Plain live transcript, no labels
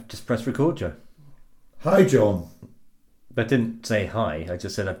just pressed record, Joe. Hi, John. But I didn't say hi. I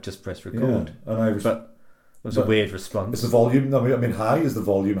just said I've just pressed record. Yeah, and but it was a weird response. Is the volume? I mean, high. Is the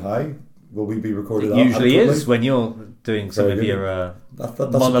volume high? Will we be recorded? It usually is when you're doing some of your that's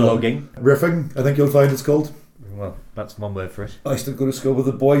monologuing. Riffing, I think you'll find it's called. Well, that's one word for it. I used to go to school with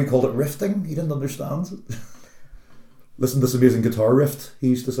a boy who called it rifting. He didn't understand. Listen to this amazing guitar riff, he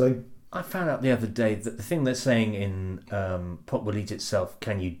used to say. I found out the other day that the thing they're saying in Pop Will Eat Itself,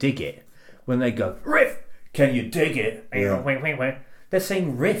 Can You Dig It? When they go, riff, can you dig it? Yeah. They're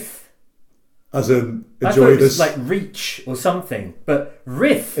saying riff. As in, I thought enjoy it was this. like reach or something, but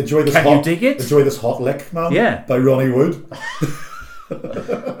riff. Enjoy this. Can hot, you dig it? Enjoy this hot lick, man. Yeah. By Ronnie Wood.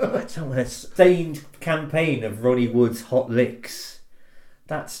 I don't want a stained campaign of Ronnie Wood's hot licks.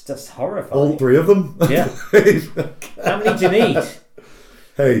 That's just horrifying. All three of them. Yeah. How many do you need?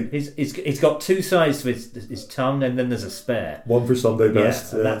 Hey. He's got two sides to his tongue, and then there's a spare. One for Sunday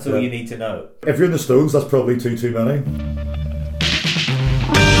best. Yeah, and that's all you need to know. If you're in the Stones, that's probably too many.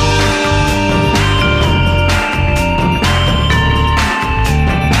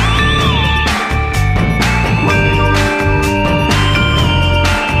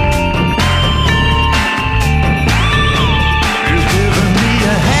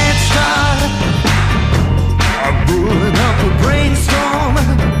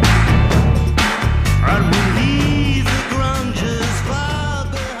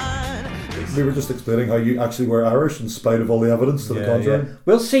 We were just explaining how you actually were Irish in spite of all the evidence to the contrary. Yeah.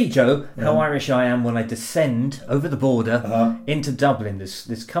 We'll see, Joe, how Irish I am when I descend over the border into Dublin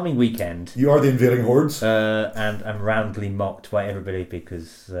this coming weekend. You are the invading hordes. And I'm roundly mocked by everybody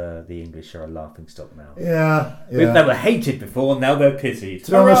because the English are a laughingstock now. Yeah. They were hated before, now they're pitied.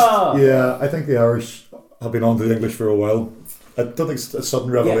 To be honest, yeah, I think the Irish have been on to the English for a while. I don't think it's a sudden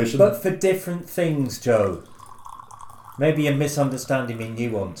revelation. Yeah, but for different things, Joe. Maybe a misunderstanding in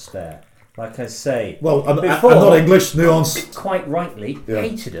nuance there. Like I say, well, I'm before, not English, nuance. Quite rightly,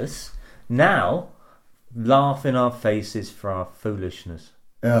 hated us. Now, laugh in our faces for our foolishness.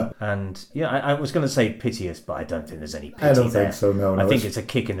 Yeah. And I was going to say pity us, but I don't think there's any pity I don't there. think so, no. I think it's a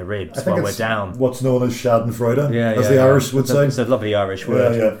kick in the ribs while we're down. What's known as Schadenfreude, as the Irish would say. It's a lovely Irish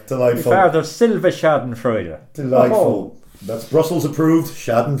word. Yeah, delightful. Father Silva Schadenfreude. Delightful. That's Brussels approved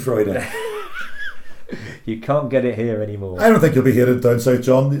Schadenfreude. You can't get it here anymore. I don't think you'll be hated down south,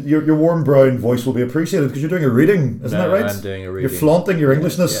 John. Your warm brown voice will be appreciated because you're doing a reading, isn't that right? I'm doing a reading. You're flaunting your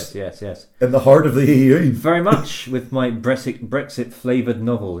Englishness. Yes. In the heart of the EU. Very much, with my Brexit flavoured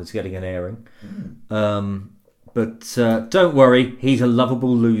novel is getting an airing. But don't worry, he's a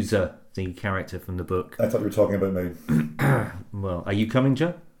lovable loser, the character from the book. I thought you were talking about me. Well, are you coming,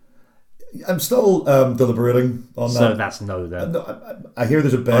 Joe? I'm still deliberating on that. So that's no then. I hear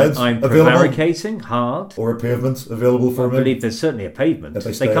there's a bed I'm available. prevaricating hard. Or a pavement available for me. I believe there's certainly a pavement.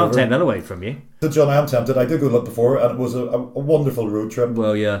 They can't take that away from you. So John, I am tempted. I did go look before and it was a wonderful road trip.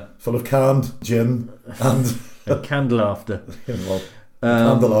 Well, yeah. Full of canned gin and... and canned laughter.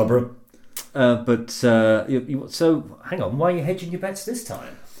 Candelabra. So, hang on. Why are you hedging your bets this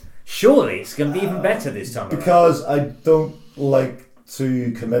time? Surely it's going to be even better this time because around. I don't like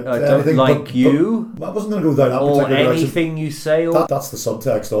to commit to anything. But I wasn't going to go down that or particular anything direction. you say. Or... That's the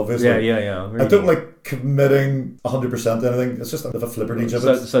subtext, obviously. Yeah. I don't like committing 100% to anything. It's just a bit of a flipperty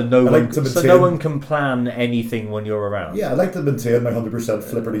gibbet. So no one can plan anything when you're around. Yeah, I like to maintain my 100%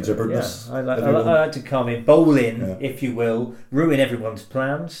 flipperty gibberness. Yeah, I like to come in, bowl in, if you will, ruin everyone's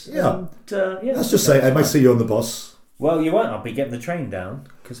plans. Yeah. And, let's just say I might see you on the bus. Well, you won't. I'll be getting the train down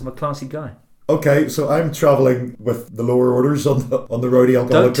because I'm a classy guy. Okay, so I'm travelling with the lower orders on the rowdy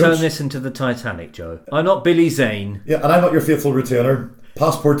alcoholic Don't turn coach. this into the Titanic, Joe. I'm not Billy Zane. Yeah, and I'm not your faithful retainer.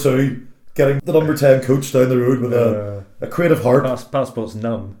 Passport 2, getting the number 10 coach down the road with a creative heart. Passport's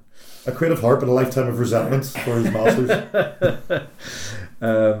numb. A creative heart but a lifetime of resentment for his masters.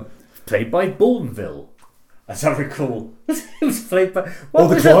 Played by Bourneville, as I recall. It was played by...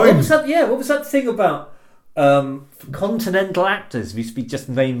 the clown. What was that? Yeah, what was that thing about... continental actors used to be just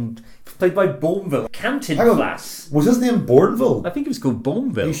named, played by Bourneville. Cantinflas. Was his name Bourneville? I think it was called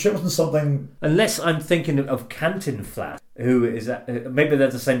Bourneville. You sure it wasn't something? Unless I'm thinking of Cantinflas, who is maybe they're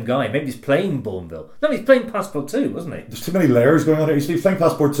the same guy. Maybe he's playing Bourneville. No, he's playing Passport 2, wasn't he? There's too many layers going on here. He's playing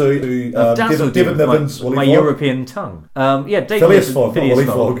Passport 2 to David Niven's my European tongue. David Phileas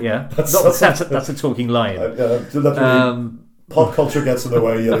Fogg. Yeah, that's a talking lion. Pop culture gets in the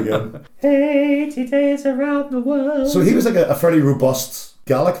way yet again. 80 days around the world. So he was like a fairly robust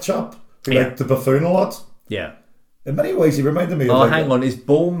Gallic chap who liked to buffoon a lot. Yeah. In many ways, he reminded me of... Oh, hang on. Is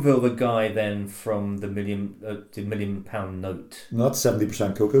Bourneville the guy then from the £1 million note? Not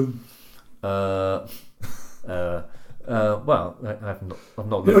 70% cocoa. Well, I've not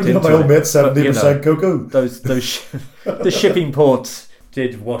You looked know, into my old it, mate, but, 70% cocoa. the shipping ports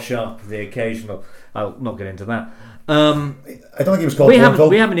did wash up the occasional. I'll not get into that. I don't think he was called We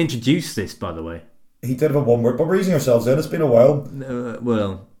Cornfield. haven't introduced this, by the way. He did have a one word, but we're easing ourselves in. It's been a while.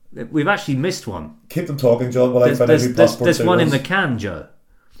 Well, we've actually missed one. Keep them talking, John, while I find out who Passport There's one in the serials. can, Joe.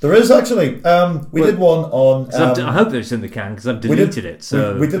 There is actually. We did one on. 'Cause I hope it's in the can because I've deleted it.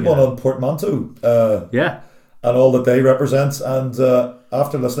 So we did you one know. on Portmanteau. Yeah. And all that they represent. And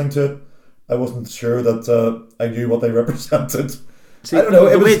after listening to it, I wasn't sure that I knew what they represented. See, I don't know.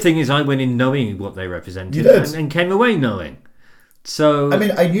 The It was, weird thing is, I went in knowing what they represented, You did. and came away knowing. So I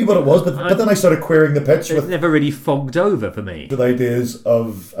mean, I knew what it was, but then I started querying the pitch it with never really fogged over for me. ideas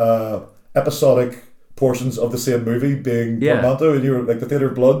of episodic portions of the same movie being Yeah. Portmanteau, and you were like the Theatre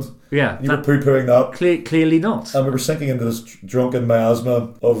of Blood. Yeah, You were poo-pooing that. clearly not. And we were sinking into this drunken miasma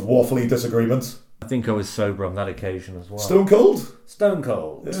of waffly disagreement. I think I was sober on that occasion as well. Stone Cold? Stone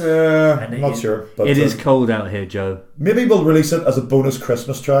cold. Yeah, And I'm not sure. But It is cold out here, Joe. maybe we'll release it as a bonus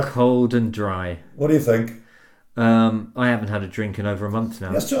Christmas track. Cold and dry. What do you think? I haven't had a drink in over a month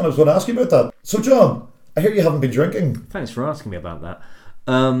now. Yes, John, I was going to ask you about that. So, John, I hear you haven't been drinking. Thanks for asking me about that.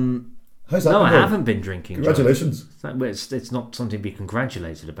 How's that No, I going? haven't been drinking. Joe. Congratulations. It's not something to be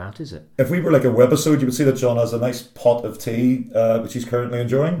congratulated about, is it? If we were like a webisode, you would see that John has a nice pot of tea, which he's currently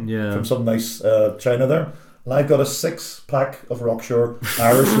enjoying Yeah. from some nice china there. And I've got a 6-pack of Rockshore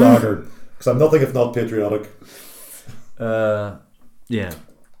Irish Lager, because I'm nothing if not patriotic. Yeah.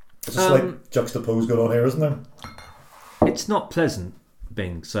 It's a slight juxtapose going on here, isn't there? It's not pleasant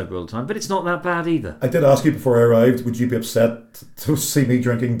being sober all the time, but it's not that bad either. I did ask you before I arrived, would you be upset to see me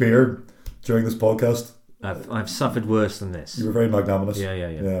drinking beer during this podcast? I've suffered worse than this. You were very magnanimous. Yeah.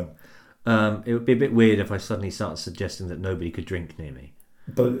 It would be a bit weird if I suddenly started suggesting that nobody could drink near me.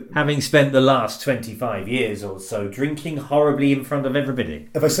 But Having spent the last 25 years or so drinking horribly in front of everybody.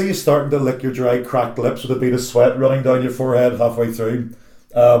 if I see you starting to lick your dry, cracked lips with a bead of sweat running down your forehead halfway through,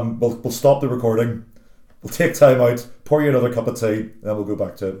 we'll stop the recording. We'll take time out, pour you another cup of tea, and then we'll go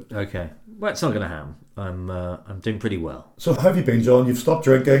back to it. Okay. Well, it's not going to happen. I'm doing pretty well. So how have you been, John? You've stopped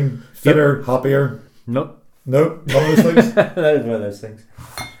drinking, fitter, happier? Nope. No, none of those things? Those were those things.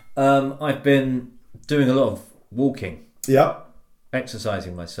 I've been doing a lot of walking, Yeah.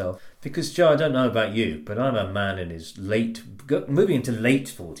 exercising myself. Because, Joe, I don't know about you, but I'm a man in his moving into late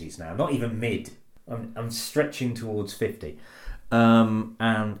 40s now, not even mid. I'm stretching towards 50.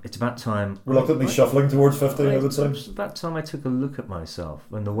 And it's about time. Reluctantly shuffling towards 50, I would say. It's about time I took a look at myself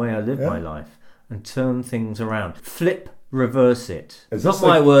and the way I live Yeah. my life and turn things around. Flip, reverse it. Is Not this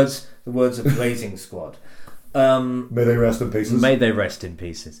my like- words, the words of Blazing Squad. May they rest in pieces. May they rest in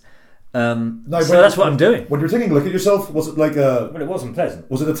pieces. Now, So that's what I'm doing. When you were taking a look at yourself, was it like a... Well, it wasn't pleasant.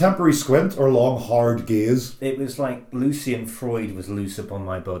 Was it a temporary squint or a long, hard gaze? It was like Lucian Freud was loose upon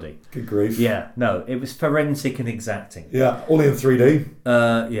my body. Good grief. Yeah, no, it was forensic and exacting. Yeah, only in 3D.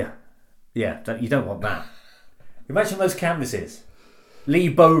 Yeah, you don't want that. Imagine those canvases. Lee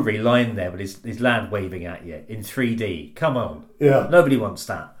Bowery lying there with his lad waving at you in 3D. Come on. Yeah. Nobody wants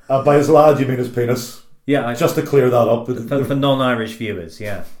that. By his lad, you mean his penis. Yeah, Just to clear that up. for non-Irish viewers,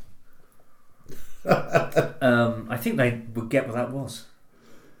 yeah. I think they would get what that was.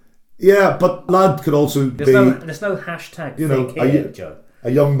 Yeah, but lad could also There's no hashtag you know, fake here, Joe.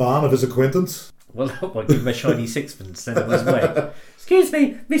 a young man of his acquaintance. Well, I'll give him a shiny sixpence, send him his way. Excuse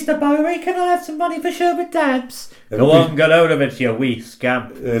me, Mr. Bowery, can I have some money for sherbet dabs? Go on, get out of it, you wee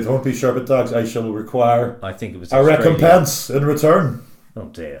scamp. It won't be sherbet tags. I shall require I think it was a Australia. recompense in return. Oh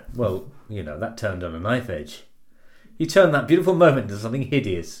dear. Well, that turned on a knife edge. You turned that beautiful moment into something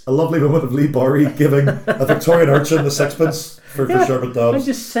hideous. A lovely moment of Lee Bowery giving a Victorian urchin the sixpence for sherbet I dabs.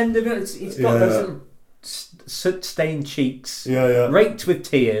 just send him. He's got those little soot-stained cheeks, Yeah. raked with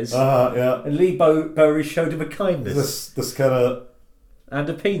tears, Yeah. and Lee Bowery showed him a kindness This kind of and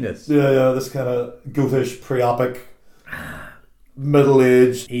a penis. this kind of goathish, priapic,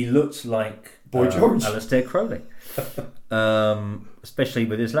 middle-aged. He looked like Boy George. Alistair Crowley, especially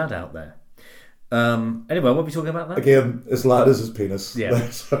with his lad out there. Anyway, what were we talking about that? Again, his lad is his penis. Yeah.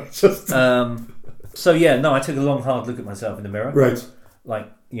 So just So yeah, no, I took a long, hard look at myself in the mirror, right.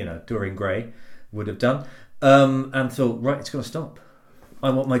 like Dorian Gray would have done, and thought, right, it's going to stop. I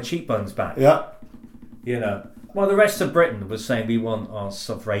want my cheekbones back. Yeah. Well, the rest of Britain was saying we want our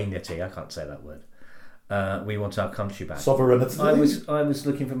sovereignty. I can't say that word. We want our country back. Sovereignty. I was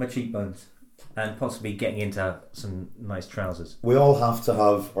looking for my cheekbones and possibly getting into some nice trousers. We all have to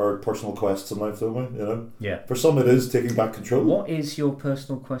have our personal quests in life, don't we? Yeah. For some, it is taking back control. What is your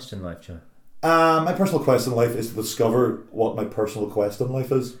personal quest in life, Joe? My personal quest in life is to discover what my personal quest in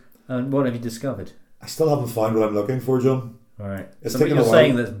life is. And what have you discovered? I still haven't found what I'm looking for, John. All right. It's So taken you're a while.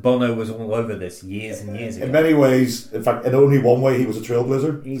 saying that Bono was all over this years and years ago. In many ways, in fact, in only one way, he was a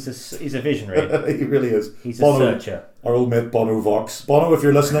trailblazer. He's a visionary. He really is. He's a Bono, searcher. our old mate Bono Vox. Bono, if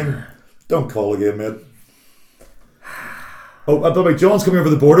you're listening, don't call again, mate. Oh, by the way, John's coming over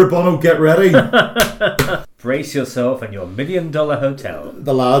the border. Bono, get ready. Brace yourself in your $1 million hotel.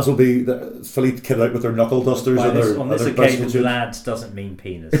 The lads will be fully kitted out with their knuckle dusters On and this, their, on and this their bicycle occasion, tubes. lads doesn't mean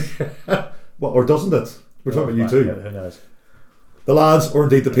penis. Well, or doesn't it? We're talking about you two. Who knows? The lads, or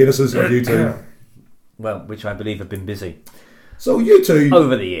indeed the penises of you two. Well, which I believe have been busy So you two,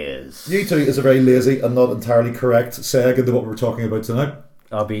 over the years. you two is a very lazy and not entirely correct seg into what we're talking about tonight.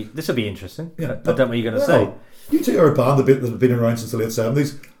 This will be interesting. Yeah, I don't know what you're going to well, say. You two are a band that have been around since the late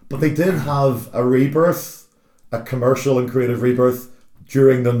 70s, but they did have a rebirth, a commercial and creative rebirth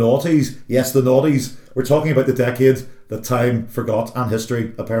during the noughties. Yes, the noughties. We're talking about the decade that time forgot and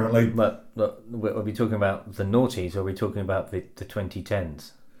history, apparently. But are we talking about the noughties or are we talking about the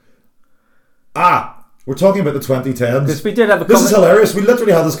 2010s? We're talking about the 2010s. Because we did have a This is hilarious. We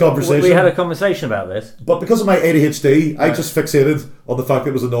literally had this conversation. We had a conversation about this. But because of my ADHD, I just fixated on the fact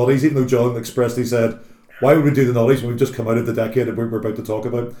that it was the noughties, even though John expressly said, why would we do the noughties when we've just come out of the decade that we're about to talk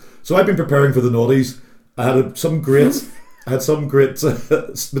about? So I've been preparing for the noughties. I had some great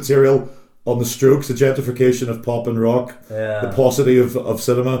material on the Strokes, the gentrification of pop and rock, the paucity of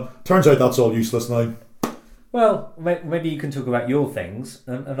cinema. Turns out that's all useless now. Well, maybe you can talk about your things,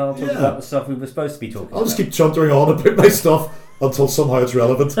 and I'll talk about the stuff we were supposed to be talking about. I'll just keep chuntering on about my stuff until somehow it's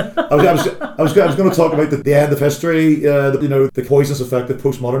relevant. I was going to talk about the end of history, the poisonous effect of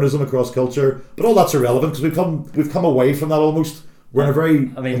postmodernism across culture, but all that's irrelevant because we've come away from that almost. We're in a very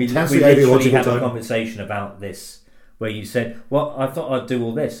intensely we literally ideological had a time. conversation about this where you said, well, I thought I'd do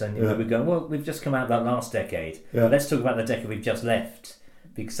all this, and we go, well, we've just come out of that last decade. Yeah. Let's talk about the decade we've just left,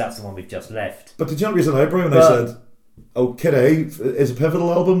 because that's the one we've just left. But did you know the reason I brought when I said, "Oh, Kid A is a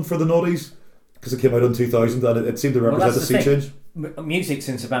pivotal album for the noughties"? Because it came out in 2000 and it seemed to represent a sea change. Music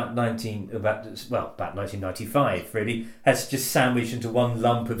since about 1995 really has just sandwiched into one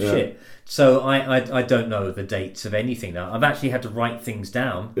lump of shit. So I don't know the dates of anything now. I've actually had to write things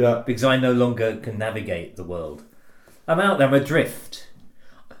down because I no longer can navigate the world. I'm out there, I'm adrift.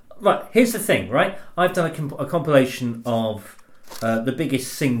 Right, here's the thing, right? I've done a compilation of the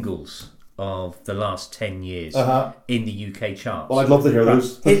biggest singles of the last 10 years in the UK charts. Well, I'd love to hear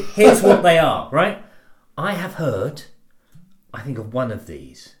those. Here's what they are, right? I have heard, I think, of one of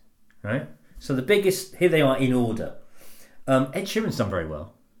these, right? So the biggest, here they are in order. Ed Sheeran's done very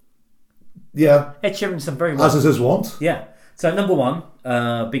well. Yeah. Ed Sheeran's done very well. As is his wont. Yeah. So number one,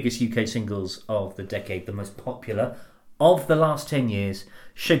 biggest UK singles of the decade, the most popular of the last 10 years,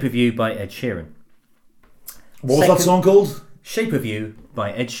 Shape of You by Ed Sheeran. What was that song called? Shape of You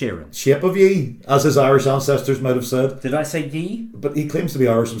by Ed Sheeran. Shape of Ye, as his Irish ancestors might have said. Did I say ye? But he claims to be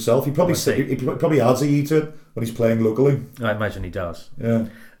Irish himself. He probably adds a ye to it when he's playing locally. I imagine he does. Yeah.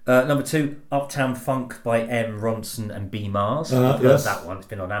 Number two, Uptown Funk by M. Ronson and B. Mars. I've heard Yes. that one. It's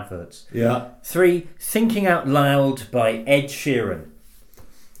been on adverts. Yeah. Three, Thinking Out Loud by Ed Sheeran.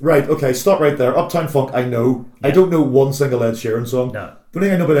 Right, okay, stop right there. Uptown Funk, I know. Yeah. I don't know one single Ed Sheeran song. No. The only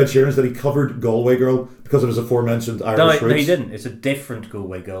thing I know about Ed Sheeran is that he covered Galway Girl because of his aforementioned Irish roots. No, he didn't. It's a different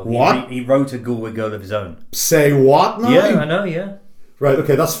Galway Girl. What? He wrote a Galway Girl of his own. Say what now? Yeah, I know, yeah. Right,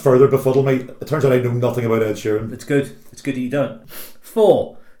 okay, that's further befuddlement. It turns out I know nothing about Ed Sheeran. It's good. It's good that you don't.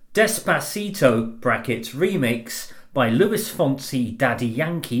 Four, Despacito brackets remix by Luis Fonsi, Daddy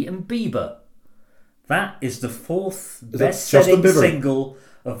Yankee and Bieber. That is the fourth best-selling single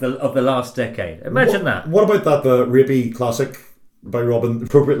of the last decade. Imagine that. What about that the rapey classic by Robin,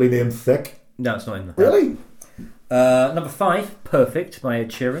 appropriately named Thick? No, it's not in there. Really? Number five, Perfect by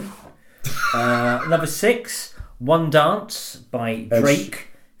Ed Sheeran. Number six, One Dance by Drake,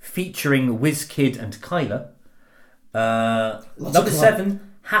 featuring WizKid and Kyla. Number seven,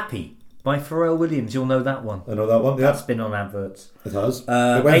 Happy by Pharrell Williams. You'll know that one. I know that one, yeah. That's been on adverts. It has.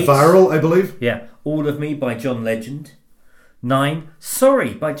 It went viral, I believe. Yeah. All of Me by John Legend. 9,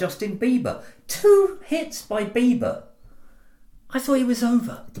 Sorry by Justin Bieber. 2 hits by Bieber. I thought he was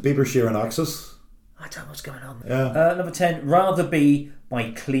over. The Bieber Sheeran axis. I don't know what's going on. Yeah. Number 10, Rather Be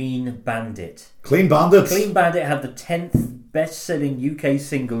by Clean Bandit. Clean Bandit. Clean Bandit had the 10th best-selling UK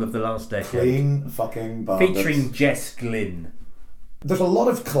single of the last decade. Clean fucking Bandit. Featuring Jess Glynn. There's a lot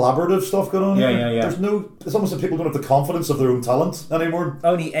of collaborative stuff going on here. Yeah. It's almost like people don't have the confidence of their own talent anymore.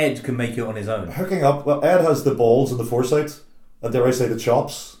 Only Ed can make it on his own. Hooking up, well, Ed has the balls and the foresight, and dare I say the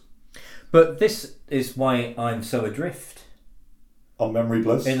chops. But this is why I'm so adrift. On memory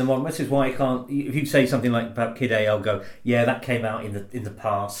bliss. In the moment, this is why I can't. If you say something like about Kid A, I'll go, yeah, that came out in the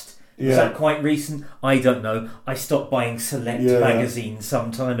past. Is that quite recent? I don't know. I stopped buying Select magazines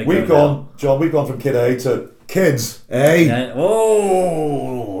some time ago. We've gone from Kid A to Kids A.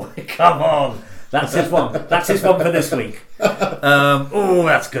 Oh, come on. That's his one. That's his one for this week.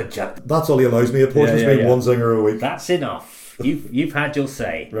 That's good, Jack. That's all he allows me. It portions me one zinger a week. That's enough. You've had your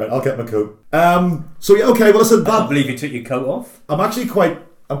say. Right, I'll get my coat. Okay. Well, listen. I can't believe you took your coat off. I'm quite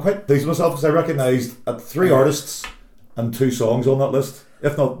pleased with myself because I recognised 3 artists and 2 songs on that list.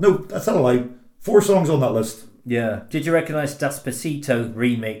 If not, no, that's not a lie. 4 songs on that list. Yeah. Did you recognise Despacito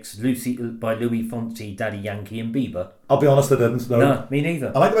remix by Louis Fonsi, Daddy Yankee and Bieber? I'll be honest, I didn't. No, me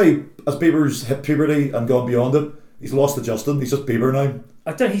neither. I like the way, as Bieber's hit puberty and gone beyond it, he's lost to Justin. He's just Bieber now.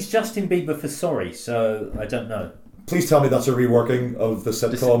 He's Justin Bieber for Sorry, so I don't know. Please tell me that's a reworking of the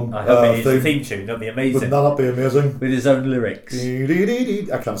sitcom. I hope it is. The theme tune. That'd be amazing. Wouldn't that not be amazing? With his own lyrics.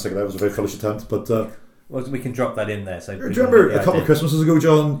 I can't sing it. That was a very foolish attempt, but... well, we can drop that in there. So do you remember a couple of Christmases ago,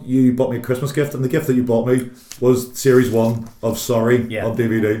 John, you bought me a Christmas gift, and the gift that you bought me was Series 1 of Sorry on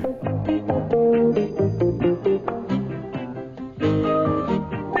DVD.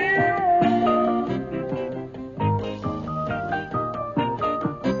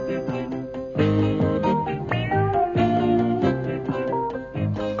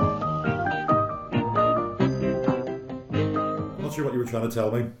 I'm not sure what you were trying to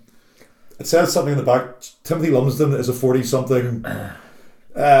tell me. It says something in the back. Timothy Lumsden is a 40-something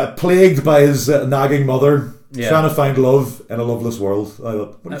plagued by his nagging mother, trying to find love in a loveless world. What are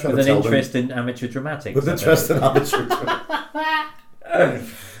you trying to tell me? With an interest in amateur dramatics. With interest in amateur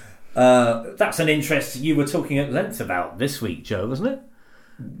dramatics. That's an interest you were talking at length about this week, Joe, wasn't it?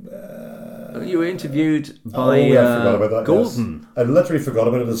 You were interviewed by I forgot about that, Gordon. Yes. I literally forgot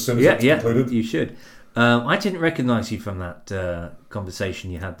about it as soon as it concluded. You should. I didn't recognise you from that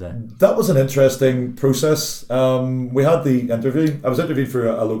conversation you had there. That was an interesting process. We had the interview. I was interviewed for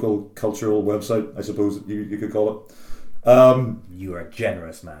a local cultural website, I suppose you could call it. You are a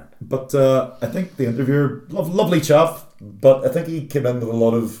generous man. But I think the interviewer, lovely chap, but I think he came in with a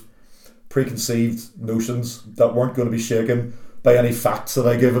lot of preconceived notions that weren't going to be shaken by any facts that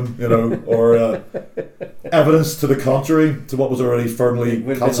I gave him, or evidence to the contrary to what was already firmly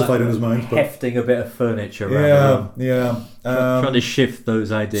calcified in his mind. But hefting a bit of furniture around the room. Trying to shift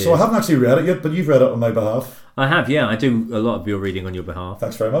those ideas. So I haven't actually read it yet, but you've read it on my behalf. I have, yeah. I do a lot of your reading on your behalf.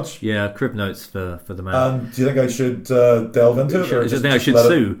 Thanks very much. Yeah, crib notes for the man. And do you think I should delve into it? Or do you think I should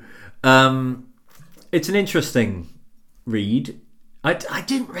sue? It's an interesting read. I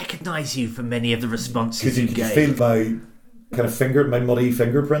didn't recognise you from many of the responses you gave. Could you feel my muddy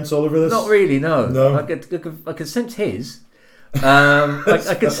fingerprints all over this? Not really, no. I could sense his.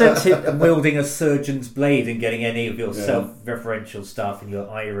 I could sense him wielding a surgeon's blade and getting any of your self-referential stuff and your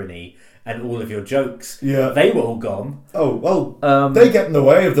irony and all of your jokes. Yeah, they were all gone. Oh well, they get in the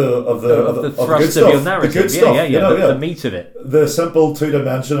way of the thrust of your narrative. The good stuff, the meat of it. The simple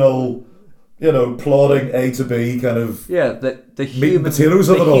two-dimensional, plodding A to B kind of the human potatoes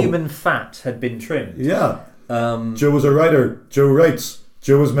of it all. The human fat had been trimmed. Yeah. Joe was a writer. Joe writes.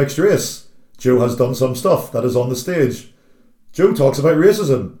 Joe is mixed race. Joe has done some stuff that is on the stage. Joe talks about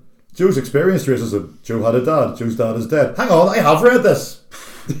racism. Joe's experienced racism. Joe had a dad. Joe's dad is dead. Hang on, I have read this.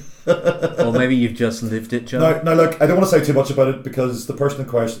 Or maybe you've just lived it, Joe. Now look, I don't want to say too much about it because the person in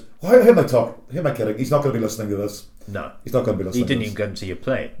question... Who am I kidding? He's not going to be listening to this. No. He's not going to be listening to this. He didn't even go and see your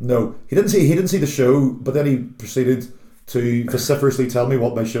play. No. He didn't see the show, but then he proceeded to vociferously tell me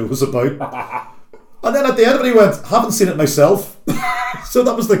what my show was about. And then at the end of it, he went, "Haven't seen it myself." So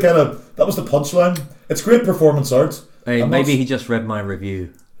that was the punchline. It's great performance art. Hey, maybe he just read my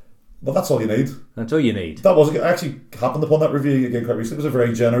review. Well, that's all you need. That's all you need. That was, I actually happened upon that review again quite recently. It was a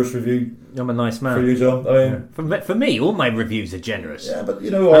very generous review. I'm a nice man. For you, John. I mean, for me, all my reviews are generous. Yeah, but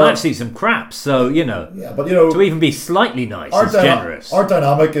and I've seen some crap, so Yeah, but to even be slightly nice is generous. Our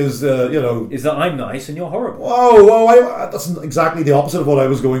dynamic is, is that I'm nice and you're horrible. Whoa! That's exactly the opposite of what I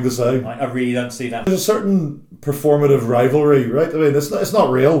was going to say. I really don't see that. There's a certain performative rivalry, right? I mean, it's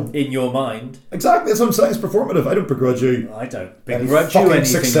not real in your mind. Exactly, that's what I'm saying. It's performative. I don't begrudge you. I don't begrudge you anything,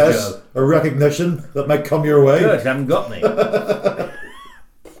 success Joe. Or recognition that might come your way. Good, you haven't got me.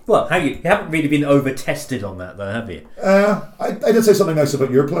 Well, you haven't really been over-tested on that, though, have you? I did say something nice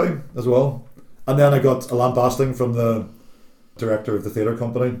about your play as well. And then I got a lambasting from the director of the theatre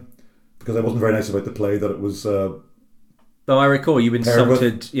company because I wasn't very nice about the play, that it was... Oh, I recall you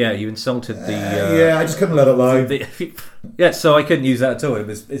insulted. Yeah, you insulted the. I just couldn't let it lie. So I couldn't use that at all.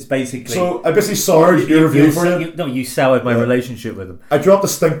 It's basically. So I basically soured your review for you. You soured my relationship with him. I dropped a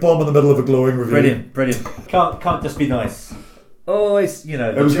stink bomb in the middle of a glowing review. Brilliant. Can't just be nice. Always,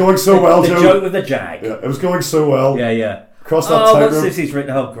 It was going so well, the Joe. joke with the jag. Yeah, it was going so well. Yeah. Cross that Oh, what's tightrope. this he's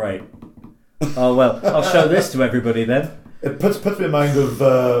written? Oh, great. Oh, well, I'll show this to everybody then. It puts me in mind of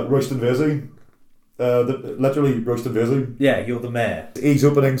Royston Vasey. Literally Royston Vasey. Yeah, you're the mayor. He's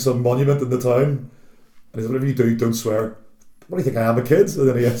opening some monument in the town. And he's like, whatever you do, don't swear. What do you think I am, a kid? And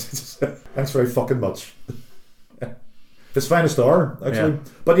then he thanks very fucking much. His finest hour, actually. Yeah.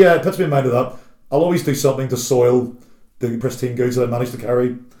 But yeah, it puts me in mind of that. I'll always do something to soil the pristine goods that I managed to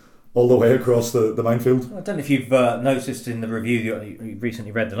carry all the way across the minefield. I don't know if you've noticed in the review you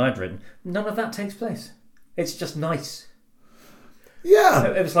recently read that I'd written, none of that takes place. It's just nice. Yeah.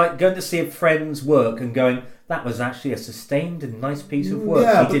 It was like going to see a friend's work and going, that was actually a sustained and nice piece of work.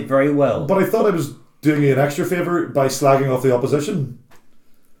 Yeah, He did very well. But I thought I was doing you an extra favour by slagging off the opposition.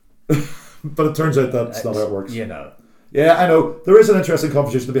 But it turns out that's not how it works. You know. Yeah, I know. There is an interesting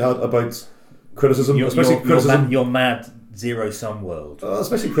conversation to be had about criticism, especially criticism. Your mad zero-sum world.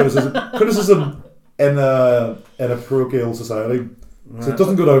 Especially criticism in a parochial society. So it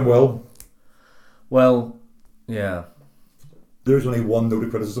doesn't go down well. Well, yeah. There's only one note of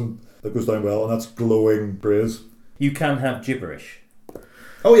criticism that goes down well, and that's glowing praise. You can have gibberish.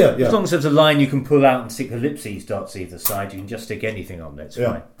 Oh yeah. As long as there's a line you can pull out and stick ellipses dots either side, you can just stick anything on it. It's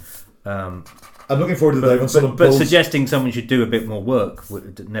fine. I'm looking forward to the day when someone But pulls, suggesting someone should do a bit more work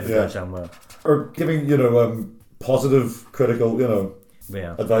never goes down well. or giving positive, critical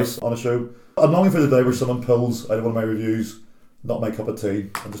advice on a show. I'm longing for the day where someone pulls out of one of my reviews, not my cup of tea,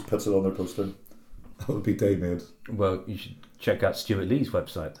 and just puts it on their poster. That would be day made. Well, you should check out Stuart Lee's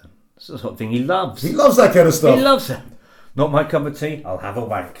website then. It's the sort of thing he loves. He loves that kind of stuff. He loves it. Not my cup of tea. I'll have a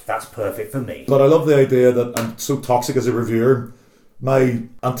wank. That's perfect for me. But I love the idea that I'm so toxic as a reviewer. My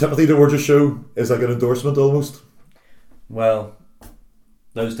antipathy towards a show is like an endorsement almost. Well,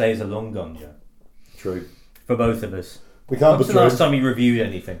 those days are long gone, Joe. True. For both of us. We can't When's the betray. last time you reviewed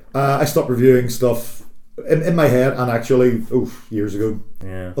anything? I stopped reviewing stuff in my head, and actually, years ago.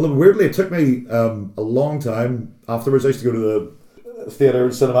 Yeah. Although weirdly, it took me a long time afterwards. I used to go to the theatre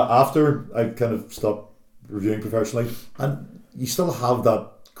and cinema after I kind of stopped reviewing professionally, and you still have that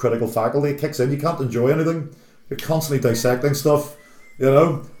critical faculty. It kicks in. You can't enjoy anything. You're constantly dissecting stuff.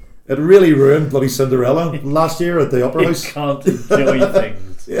 It really ruined bloody Cinderella last year at the Opera You House. can't enjoy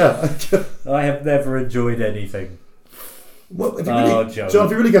things. Yeah. I have never enjoyed anything. Well, if you really, John. John,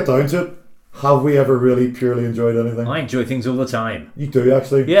 if you really get down to it, have we ever really purely enjoyed anything? I enjoy things all the time. You do,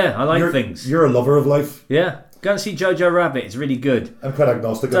 actually. Yeah, I like You're- things. You're a lover of life. Yeah. Go and see Jojo Rabbit. It's really good. I'm quite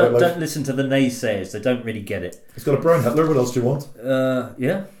agnostic about life. Don't listen to the naysayers. They don't really get it. It's got a brown Hitler. What else do you want?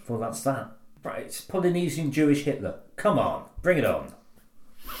 Yeah. Well, that's that. Right. It's Polynesian Jewish Hitler. Come on. Bring it on.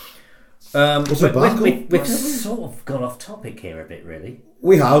 What's it back? We've sort of gone off topic here a bit, really.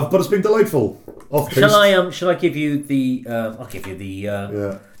 We have, but it's been delightful. Shall I give you the? I'll give you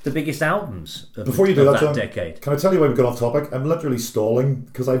the biggest albums of, Before you do of that, that John, decade. can I tell you why we got off topic? I'm literally stalling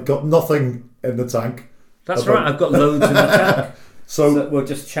because I've got nothing in the tank. That's right. I've got loads in the tank. So So we'll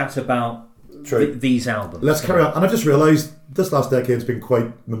just chat about these albums. let's carry on. And I've just realised this last decade's been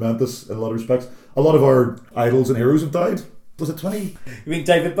quite momentous in a lot of respects. A lot of our idols and heroes have died. Was it 20? You mean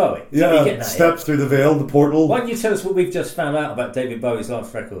David Bowie? Is that what you're getting at here? Steps through the veil, the portal. Why don't you tell us what we've just found out about David Bowie's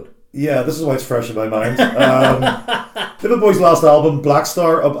last record? Yeah, this is why it's fresh in my mind. David Bowie's last album, Black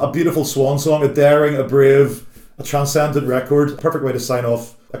Star, a beautiful swan song, a daring, a brave, a transcendent record. Perfect way to sign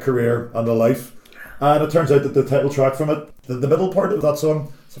off a career and a life. And it turns out that the title track from it, the middle part of that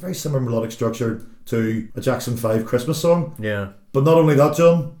song, it's a very similar melodic structure to a Jackson 5 Christmas song. Yeah. But not only that,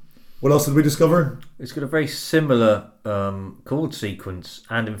 John, what else did we discover? It's got a very similar chord sequence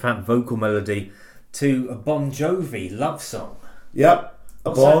and, in fact, vocal melody to a Bon Jovi love song. Yep.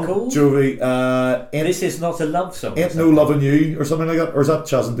 What's Bon that called? Jovi. This is not a love song. Ain't No Lovin' You or something like that. Or is that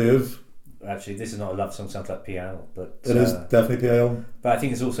Chaz and Dave? Actually, this is not a love song. Sounds like piano, but It is definitely PL. But I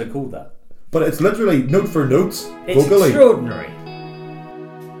think it's also called that. But it's literally note for note, It's vocally. extraordinary.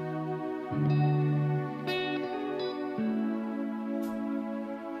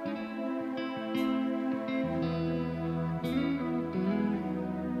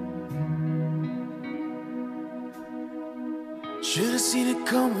 Should have seen it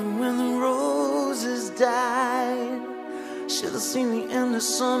coming when the roses died. Should have seen the end of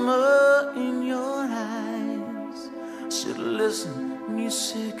summer in your eyes. Should have listened when you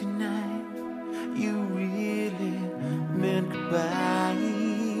said goodnight. You really meant goodbye.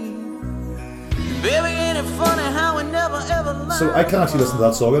 Baby, ain't it funny how we never ever learned? So I can't actually listen to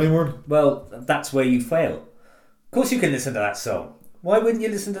that song anymore. Well, that's where you fail. Of course you can listen to that song. Why wouldn't you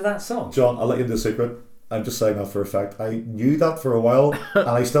listen to that song? John, I'll let you into a secret. I'm just saying that for a fact. I knew that for a while, and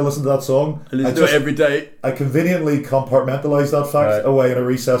I still listen to that song. every day. I conveniently compartmentalise that fact Right. away in a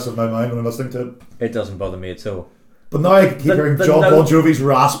recess of my mind when I'm listening to it. It doesn't bother me at all. But now I keep hearing the John note- Bon Jovi's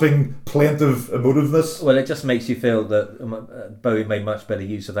rasping, plaintive emotiveness. Well, it just makes you feel that Bowie made much better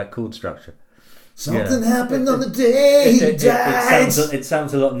use of that chord structure. Something happened on the day he died. It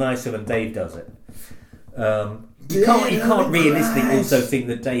sounds a lot nicer when Dave does it. You can't realistically also think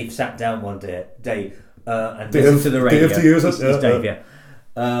that Dave sat down one day and listened to the radio. Dave to use it? It's Dave, yeah.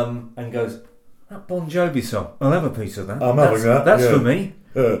 And goes, that Bon Jovi song, I'll have a piece of that. I'm having that. That's yeah. for me.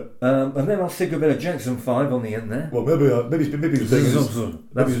 Yeah. And then I'll stick a bit of Jackson 5 on the end there. Well, maybe he was being his,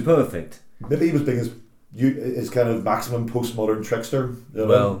 That's perfect. maybe he was being his kind of maximum postmodern trickster. You know?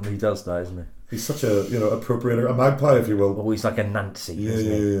 Well, he does that, isn't he? He's such a appropriator, a magpie, if you will. Always like a Nancy, Yeah,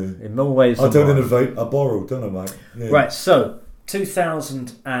 isn't yeah, he? yeah. In more ways I than don't one. invite, I borrow, don't I, Mike? Yeah. Right, so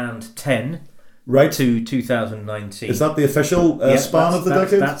 2010 Right. to 2019. Is that the official Yeah, span of the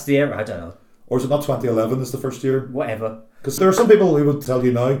decade? That's the era. I don't know. Or is it not 2011 is the first year? Whatever. Because there are some people who would tell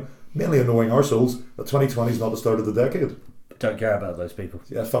you now, mainly annoying arseholes, that 2020 is not the start of the decade. Don't care about those people.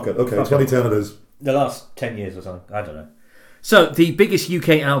 Yeah, fuck it. Okay, Fuck 2010 it is. The last 10 years or something. I don't know. So, the biggest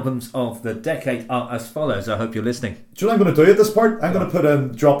UK albums of the decade are as follows. I hope you're listening. Do you know what I'm going to do at this part? I'm going to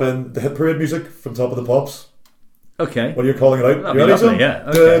drop in the Hit Parade music from Top of the Pops. Okay. When you're calling it out. That'd You be ready, lovely, Sam? yeah,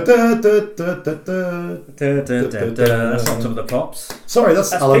 okay. Da-da-da-da-da-da. That's on Top of the Pops. Sorry, that's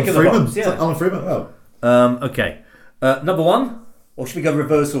That's Alan Pick of the Freeman. Pops, yeah. Is that Alan Freeman? Oh. Okay. Number one? Or should we go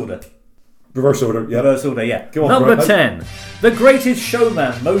reverse order? Reverse order, yeah. Reverse order, yeah. Go on, Number Brian. 10. The Greatest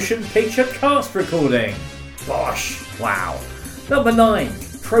Showman motion picture cast recording. Bosh. Wow. Number 9.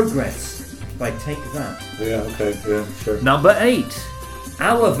 Progress by Take That. Yeah, okay, yeah, sure. Number 8.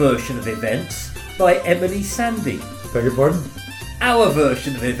 Our version of Events by Emily Sandy. Beg your pardon? Our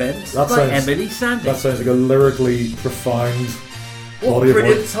version of Events That by sounds- Emily Sandy. That sounds like a lyrically profound What body a of work.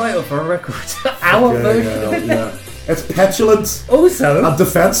 brilliant title for a record. Our Yeah, version yeah, of Events. yeah. It's petulant Also, and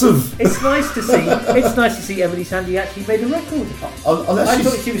defensive. it's nice to see. It's nice to see Emily Sandy actually made a record. Unless I she's-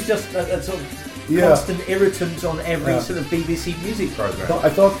 thought she was just a sort of Yeah. constant irritant on every Yeah. sort of BBC music program. I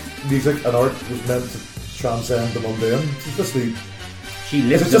thought music and art was meant to transcend the mundane. It's just the. She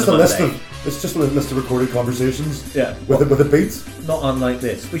lives It's just in a the list Monday. of. It's just a list of recorded conversations. Yeah. With a beat. Not unlike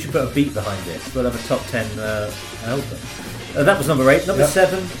this. We should put a beat behind this. We'll have a top 10 album. That was number 8. Number Yeah.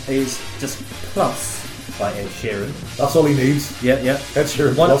 7 is just Plus by Ed Sheeran. That's all he needs. Yeah, yeah. Ed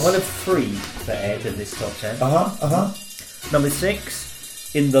Sheeran One plus. of 3 for Ed in this top 10. Number 6,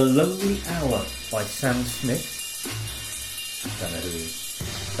 In the Lonely Hour by Sam Smith. Don't know who he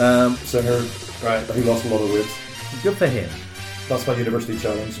is. Singer. Right. He lost a lot of weight. Good for him. That's my university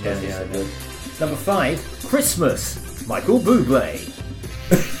challenge. Yeah, yeah, I know. Number 5, Christmas, Michael Bublé.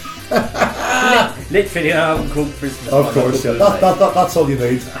 Literally an album called Christmas. Of by course, yeah. Michael Bublé. That's all you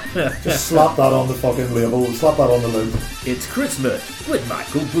need. Just slap that on the fucking label. Slap that on the lid. It's Christmas with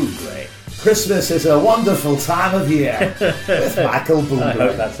Michael Bublé. Christmas is a wonderful time of year with Michael I hope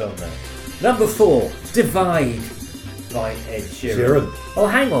Bublé. that's on there. Number 4, Divide by Ed Sheeran. Sheeran. Oh,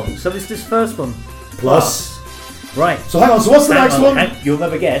 hang on. So it's this first one. Plus. Right. So hang on. So what's the Hang next on, one? You'll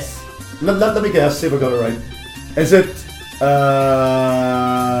never guess. Let me guess. See if I got it right. Is it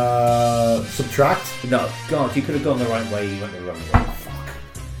Subtract? No. God, you could have gone the right way. You went the wrong way. Fuck.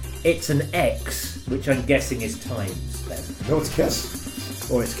 It's an X, which I'm guessing is times then. No, it's Kiss.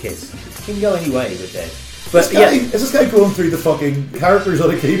 Or it's Kiss. You can go any way with Ed. This But guy, yeah, is this guy going through the fucking characters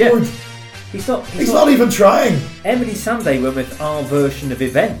on a keyboard? he's not. He's not even trying. Emily Sunday went with our version of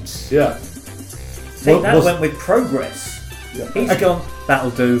Events. Yeah. Take That was- went with Progress. Yeah. He's gone,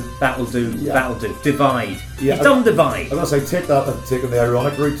 that'll do, that'll do, Yeah. that'll do. Divide. Yeah, He's done Divide. I'm gonna say take that and taking the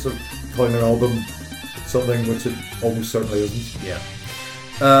ironic route of calling their album something which it almost certainly isn't.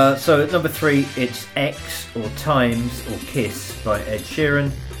 Yeah. So at number 3, it's X or Times or Kiss by Ed Sheeran.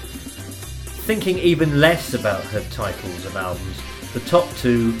 Thinking even less about her titles of albums, the top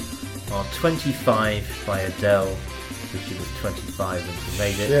 2 are 25 by Adele, which she was 25 when she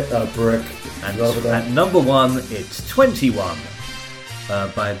made it. Shit, that brick. And Love it, at number 1, it's 21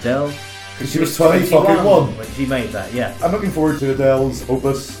 by Adele. She was 20 fucking one. when she made that, yeah. I'm looking forward to Adele's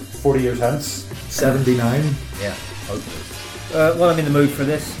opus 40 years hence. 79. Yeah, hopefully. Well, I'm in the mood for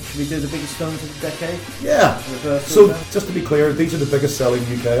this. Should we do the biggest songs of the decade? Yeah. Reverse So, order? just to be clear, these are the biggest selling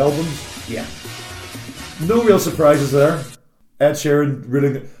UK albums. Yeah. No real surprises there. Ed Sheeran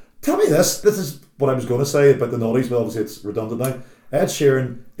really. Tell me this. This is what I was going to say about the Naughties, but obviously it's redundant now. Ed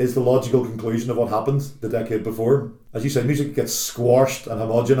Sheeran is the logical conclusion of what happened the decade before. As you say, music gets squashed and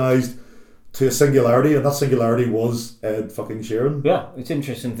homogenized to a singularity, and that singularity was Ed fucking Sheeran. Yeah, it's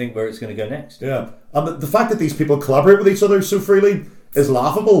interesting to think where it's going to go next. Yeah, and the fact that these people collaborate with each other so freely is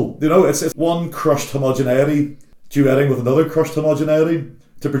laughable. You know, it's one crushed homogeneity duetting with another crushed homogeneity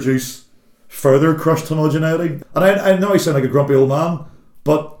to produce further crushed homogeneity. And I know I sound like a grumpy old man,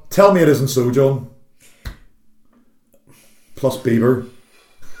 but tell me it isn't so, John. Plus Bieber.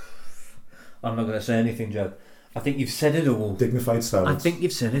 I'm not going to say anything, Joe. I think you've said it all. Dignified silence. I think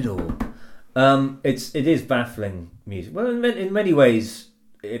you've said it all. It is baffling music. Well, in many ways,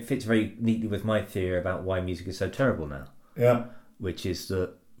 it fits very neatly with my theory about why music is so terrible now. Yeah. Which is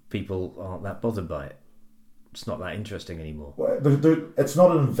that people aren't that bothered by it. It's not that interesting anymore. Well, it's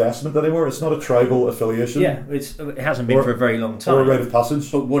not an investment anymore. It's not a tribal affiliation. Yeah, it hasn't been for a very long time. Or a rite of passage.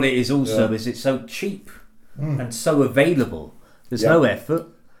 But what it is also is it's so cheap and so available. There's no effort.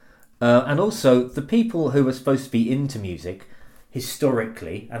 And also, the people who are supposed to be into music,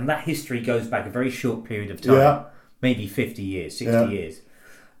 historically, and that history goes back a very short period of time, maybe 50 years, 60 years,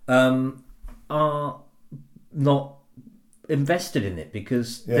 are not invested in it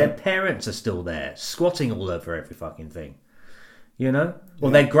because their parents are still there, squatting all over every fucking thing. You know?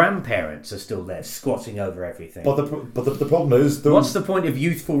 Or their grandparents are still there, squatting over everything. But the problem is... What's the point of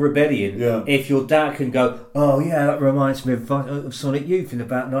youthful rebellion if your dad can go, oh yeah, that reminds me of Sonic Youth in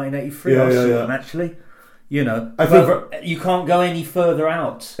about 1983 or something, actually? You know, you can't go any further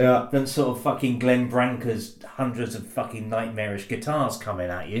out than sort of fucking Glenn Branca's hundreds of fucking nightmarish guitars coming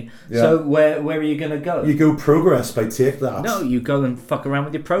at you. Yeah. So where are you going to go? You go progress by Take That. No, you go and fuck around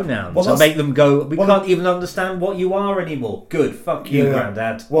with your pronouns and make them go, we can't even understand what you are anymore. Good, fuck you,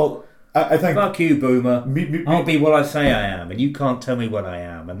 Grandad. Well, I think... Fuck you, Boomer. I'll be what I say I am, and you can't tell me what I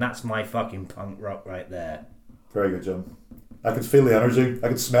am, and that's my fucking punk rock right there. Very good, John. I could feel the energy. I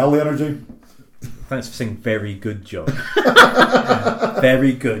could smell the energy. Thanks for saying very good job.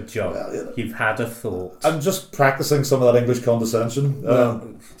 Very good job. Well, you've had a thought. I'm just practicing some of that English condescension.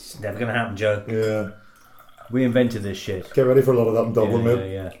 It's never going to happen, Joe. Yeah. We invented this shit. Get ready for a lot of that in Dublin,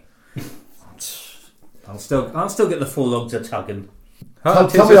 mate. Yeah. I'll still get the four logs a tugging.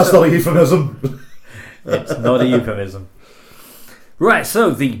 Tell me that's not a euphemism. It's not a euphemism. Right,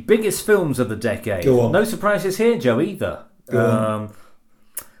 so the biggest films of the decade. Go on. No surprises here, Joe, either.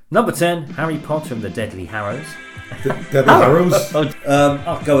 Number 10, Harry Potter and the Deadly Hallows. Deadly Hallows?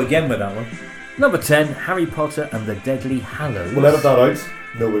 I'll go again with that one. Number 10, Harry Potter and the Deadly Hallows. We'll edit that out.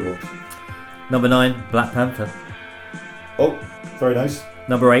 No, we won't. Number 9, Black Panther. Oh, very nice.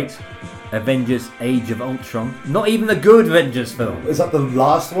 Number 8, Avengers Age of Ultron. Not even the good Avengers film. Is that the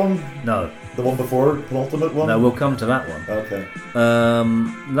last one? No. The one before? Penultimate one? No, we'll come to that one. Okay.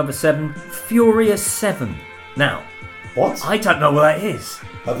 Number 7, Furious 7. Now, what? I don't know what that is.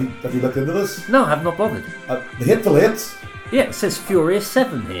 Have you looked into this? No, I have not bothered. The Hateful Eight? Yeah, it says Furious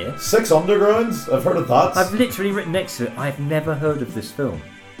 7 here. 6 Undergrounds? I've heard of that. I've literally written next to it, I've never heard of this film.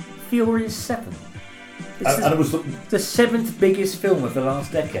 Furious 7. And it was the 7th biggest film of the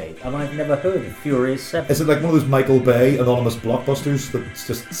last decade, and I've never heard of Furious 7. Is it like one of those Michael Bay anonymous blockbusters that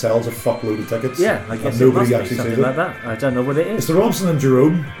just sells a fuckload of tickets? Yeah, I guess nobody it must actually be something sees like that. I don't know what it is. It's the Robson and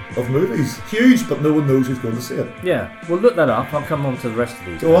Jerome of movies. Huge, but no one knows who's going to see it. Yeah, we'll look that up. I'll come on to the rest of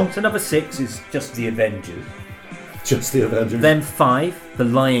these. Go on. So number 6 is just The Avengers. Just The Avengers. Then 5, The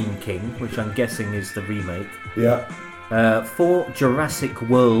Lion King, which I'm guessing is the remake. Yeah. 4, Jurassic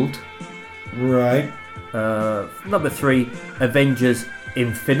World. Right. Number 3, Avengers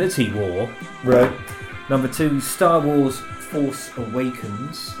Infinity War. Right. Number 2, Star Wars Force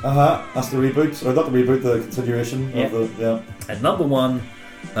Awakens. That's the reboot. Or not the reboot, the continuation of the... Yeah. And number 1,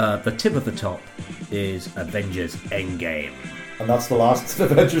 the tip of the top, is Avengers Endgame. And that's the last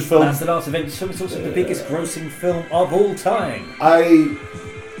Avengers film? That's the last Avengers film. It's also the biggest grossing film of all time. I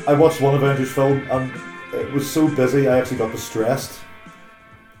watched one Avengers film and it was so busy I actually got distressed.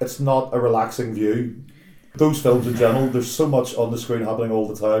 It's not a relaxing view. Those films in general, there's so much on the screen happening all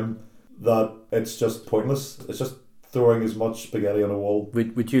the time that it's just pointless. It's just throwing as much spaghetti on a wall.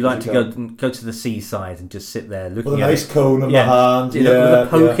 Would you like to go to the seaside and just sit there looking with a at nice cone in my hand, with a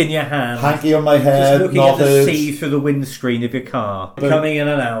poke in your hand, hanky on my head, just looking at the sea through the windscreen of your car, coming in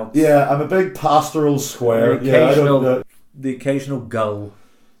and out. Yeah, I'm a big pastoral square. The occasional gull.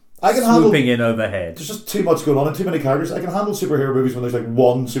 I can swooping in overhead. There's just too much going on and too many characters. I can handle superhero movies when there's like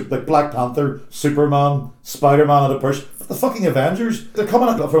one, like Black Panther, Superman, Spider-Man, and a push. But the fucking Avengers, they're coming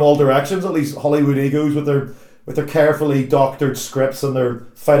at from all directions. At least Hollywood egos with their carefully doctored scripts, and they're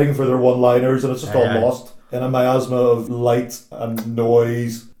fighting for their one-liners, and it's just all lost in a miasma of light and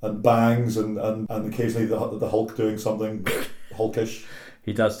noise and bangs and occasionally the Hulk doing something hulkish.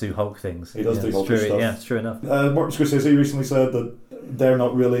 He does do Hulk things. He does do Hulk stuff. Yeah, it's true enough. Martin Scorsese recently said that they're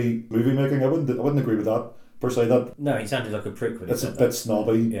not really movie making. I wouldn't agree with that per se. No, he sounded like a prick when he said that. It's a bit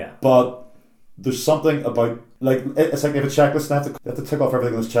snobby. Yeah. But there's something about, like, it's like they have a checklist. They have to tick off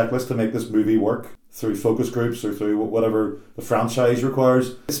everything on this checklist to make this movie work through focus groups or through whatever the franchise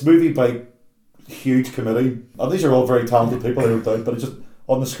requires. This movie, by huge committee, and these are all very talented people, no doubt, but it just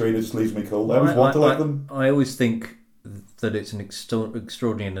on the screen it just leaves me cold. I always want to like them. I always think that it's an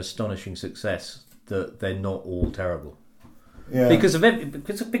extraordinary and astonishing success that they're not all terrible. Yeah. Because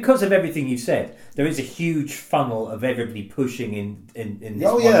of everything you said, there is a huge funnel of everybody pushing in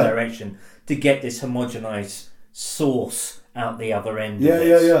this one direction to get this homogenized sauce out the other end.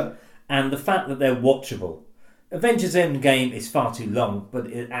 Yeah. And the fact that they're watchable. Avengers Endgame is far too long, but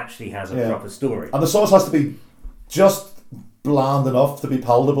it actually has a proper story. And the sauce has to be just bland enough to be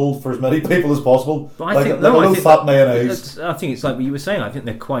palatable for as many people as possible. But I think fat mayonnaise. I think it's like what you were saying. I think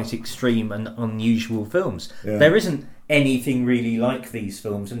they're quite extreme and unusual films. Yeah. There isn't anything really like these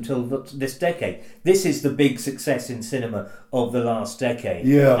films until this decade. This is the big success in cinema of the last decade.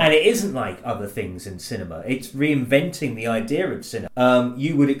 Yeah. And it isn't like other things in cinema. It's reinventing the idea of cinema.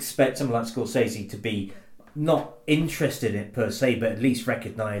 You would expect someone like Scorsese to be not interested in it per se, but at least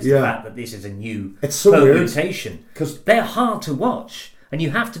recognise the fact that this is a new permutation. Because they're hard to watch, and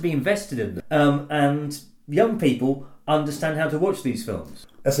you have to be invested in them. And young people understand how to watch these films.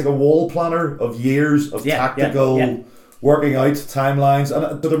 It's like a wall planner of years of tactical working out timelines,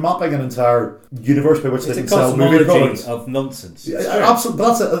 and they're mapping an entire universe by which they can sell movie products. Of nonsense. Absolutely,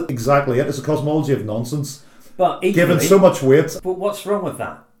 that's exactly it. It's a cosmology of nonsense, but equally, given so much weight. But what's wrong with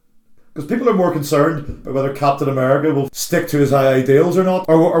that? Because people are more concerned about whether Captain America will stick to his high ideals or not,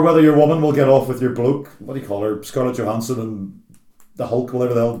 or whether your woman will get off with your bloke. What do you call her? Scarlett Johansson and the Hulk,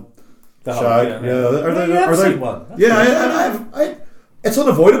 whatever the hell. The Hulk, Are they one? Yeah, it's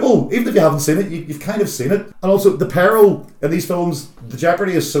unavoidable. Even if you haven't seen it, you've kind of seen it. And also, the peril in these films, the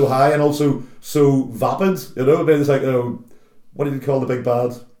jeopardy is so high and also so vapid. You know, it's like, what did you call the big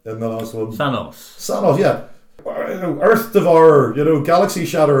bad in the last one? Thanos, yeah. Earth Devourer, Galaxy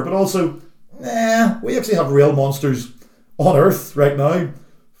Shatterer, but also, we actually have real monsters on Earth right now,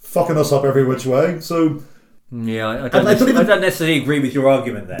 fucking us up every which way. So, I don't necessarily agree with your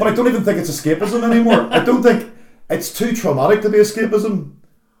argument there. But I don't even think it's escapism anymore. I don't think it's too traumatic to be escapism.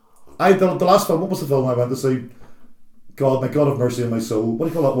 The last film, what was the film I went to see? God, my God have mercy on my soul. What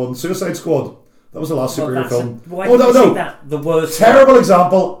do you call that one? Suicide Squad. That was the last superhero film. Why did you see that? The worst. Terrible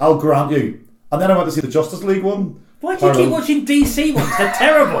example, I'll grant you. And then I went to see the Justice League one. Why do you keep watching DC ones? They're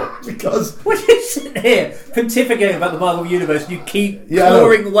terrible. Because when you sit here pontificating about the Marvel Universe, you keep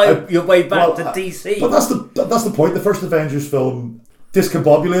clawing your way back to DC. But that's the point. The first Avengers film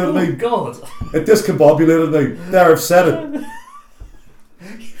discombobulated me. Oh God! It discombobulated me. There, I've said it.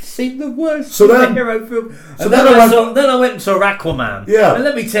 You've seen the worst superhero film. And then I went and saw Aquaman. Yeah. And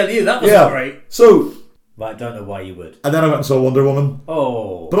let me tell you, that was great. So. But I don't know why you would. And then I went and saw Wonder Woman.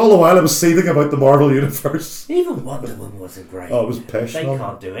 Oh. But all the while I was seething about the Marvel Universe. Even Wonder Woman wasn't great. Oh, it was pish. They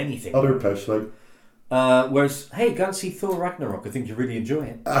can't do anything. Utter pish, like. Whereas, hey, go and see Thor Ragnarok. I think you really enjoy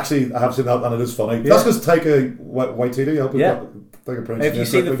it. Actually, I have seen that and it is funny. Yeah. That's because Taika Waititi. If you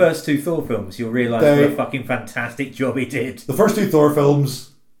see the first two Thor films, you'll realise what a fucking fantastic job he did. The first two Thor films...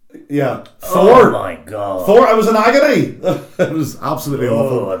 Yeah, Thor. Oh my God, Thor! I was in agony. It was absolutely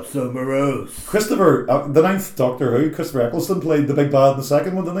awful. Oh, I'm so morose. Christopher, the ninth Doctor Who, Christopher Eccleston played the big bad in the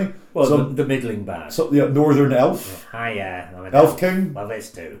second one, didn't he? Well, the middling bad. So, Northern Elf. Hiya, I'm an Elf King. Well, there's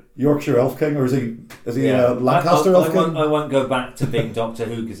two. Yorkshire Elf King, or is he Lancaster Elf King? I won't go back to being Doctor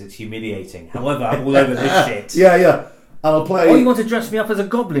Who because it's humiliating. However, I'm all over this shit. Yeah. And I'll play. Oh, you want to dress me up as a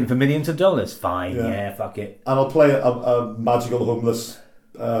goblin for millions of dollars? Fine. Yeah, fuck it. And I'll play a magical homeless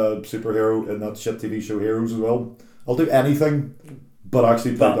superhero in that shit TV show Heroes as well. I'll do anything but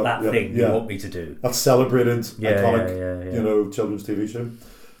actually play that thing you want me to do. That celebrated iconic children's TV show.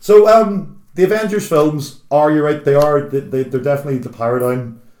 So the Avengers films are, you're right, they're definitely the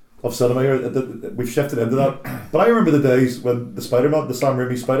paradigm of cinema. We've shifted into that. But I remember the days when the Sam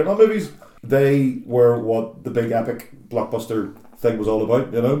Raimi Spider-Man movies, they were what the big epic blockbuster thing was all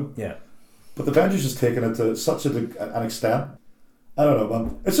about, Yeah. But the Avengers has taken it to such an extent. I don't know,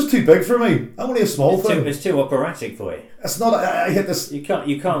 man. It's just too big for me. I'm only a small thing. It's too operatic for you. It's not. I hit this. You can't.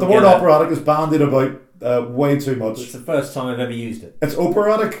 The word operatic is bandied about way too much. It's the first time I've ever used it. It's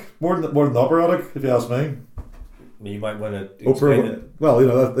operatic more than operatic, if you ask me. You might want to explain it.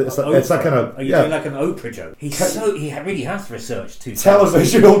 Well, it's that kind of. Are you doing like an Oprah joke? He really has researched too.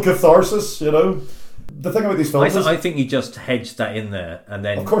 Televisual catharsis, The thing about these films I think he just hedged that in there and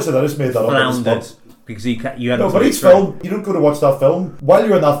then. Of course, I just made that up. Because you had but each film, you don't go to watch that film. While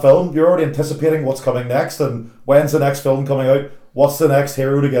you're in that film, you're already anticipating what's coming next and when's the next film coming out, what's the next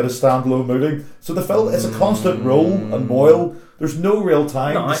hero to get a standalone movie. So the film is a constant roll and boil. There's no real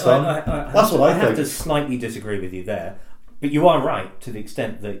time to stand. That's what I think. I have to slightly disagree with you there. But you are right to the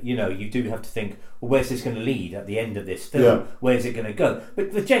extent that, you know, you do have to think, well, where's this going to lead at the end of this film? Yeah. Where's it going to go?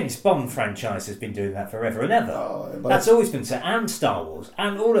 But the James Bond franchise has been doing that forever and ever. but That's always been so. And Star Wars.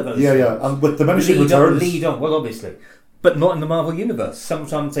 And all of those Yeah, things. yeah. And with diminishing lead on, returns. lead on. Well, obviously. But not in the Marvel Universe.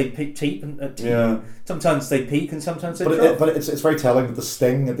 Sometimes they peak and Yeah. sometimes they peak and sometimes they But, drop. but it's very telling that the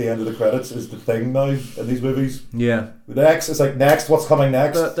sting at the end of the credits is the thing now in these movies. Yeah. Next, it's like, next, what's coming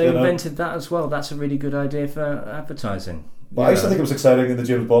next? But they you know? invented that as well. That's a really good idea for advertising. But I used to think it was exciting in the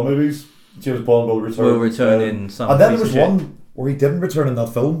James Bond movies. James Bond will return. Will return in some. And then there piece was of shit. one where he didn't return in that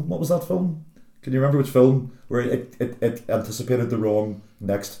film. What was that film? Can you remember which film? Where it anticipated the wrong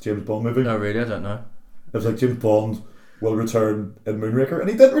next James Bond movie. No, really, I don't know. It was like James Bond will return in Moonraker, and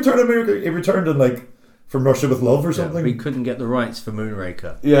he didn't return in Moonraker. He returned in like From Russia with Love or something. We couldn't get the rights for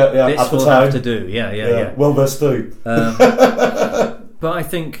Moonraker. Yeah, This at the we'll time. have to do. Yeah. Well, this too. But I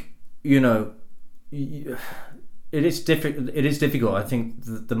think, you know, it is difficult. It is difficult. I think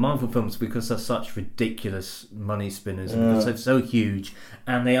the Marvel films, because they're such ridiculous money spinners, and because they're so huge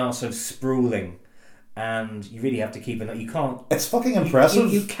and they are so sprawling, and you really have to keep an. You can't. It's fucking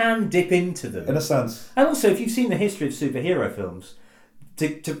impressive. You can dip into them in a sense. And also, if you've seen the history of superhero films,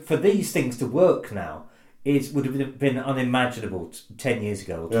 for these things to work now would have been unimaginable 10 years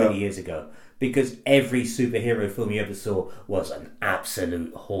ago or 20 years ago, because every superhero film you ever saw was an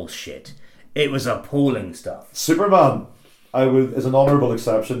absolute horseshit. It was appalling stuff. Superman, is an honourable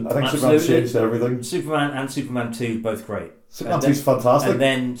exception. I think Absolutely. Superman changed everything. Superman and Superman 2, both great. Superman 2 is fantastic. And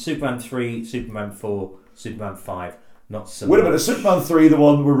then Superman 3, Superman 4, Superman 5, not so Wait a much. minute, is Superman 3 the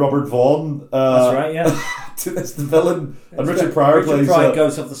one where Robert Vaughn? That's right, yeah. It's the villain, and It's Richard got- Pryor Richard plays. Pryor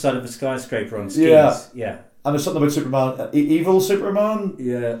goes off the side of a skyscraper on skis. Yeah. And there's something about Superman, evil Superman.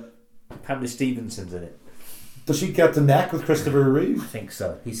 Yeah. Pamela Stevenson's in it. Does she get the neck with Christopher I Reeve? think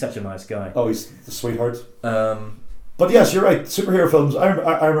so. He's such a nice guy. Oh, he's the sweetheart. Um, But yes, you're right. Superhero films. I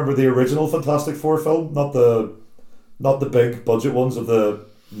remember the original Fantastic Four film, not the big budget ones of the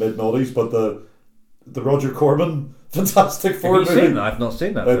mid noughties, but the Roger Corman Fantastic Four have you movie. seen that? I've not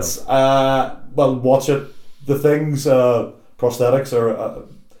seen that It's film. well, watch it. The things prosthetics are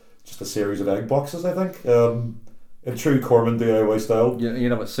just a series of egg boxes, I think. In true Corman DIY style. You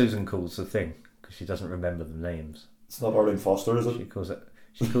know what Susan calls the thing, because she doesn't remember the names. It's not Arlene Foster, is it?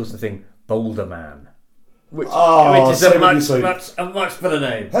 She calls the thing Boulder Man, which is say a what you say. much better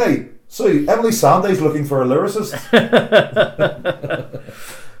name. Hey, see, Emily Sandé's looking for a lyricist.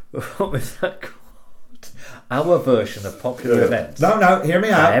 What was that called? Our version of popular events. No, hear me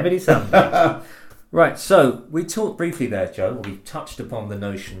out. Emily Sandé. Right, so we talked briefly there, Joe. We touched upon the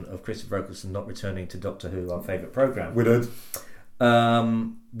notion of Christopher Eccleston not returning to Doctor Who, our favourite programme. We did.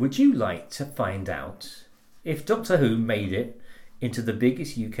 Would you like to find out if Doctor Who made it into the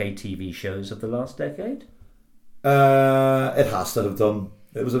biggest UK TV shows of the last decade? It has to have done.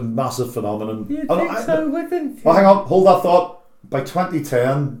 It was a massive phenomenon. You think so, wouldn't you? Oh, hang on, hold that thought. By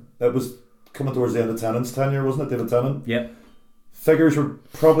 2010, it was coming towards the end of Tennant's tenure, wasn't it, David Tennant? Yep. Figures were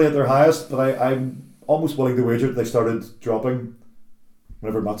probably at their highest, but I'm almost willing to wager that they started dropping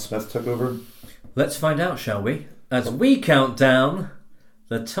whenever Matt Smith took over. Let's find out, shall we? As we count down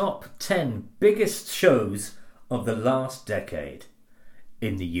the top 10 biggest shows of the last decade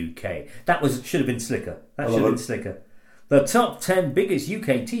in the UK. Should have been slicker. That should have been slicker. The top 10 biggest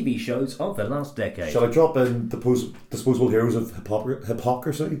UK TV shows of the last decade. Shall I drop in the Disposable Heroes of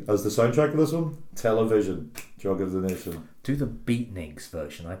Hypocrisy as the soundtrack of this one? Television, Drug of the Nation. Do the Beatniks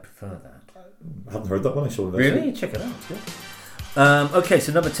version. I prefer that. I haven't heard that one. I should have. Really? Check it out. It's good. Okay,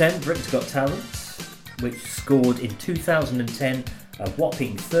 so number 10, Britain's Got Talent, which scored in 2010 a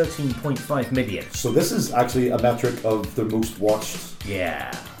whopping 13.5 million. So this is actually a metric of the most watched.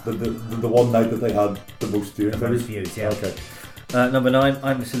 Yeah. The one night that they had the most viewing. The most views, yeah. Okay. Number 9,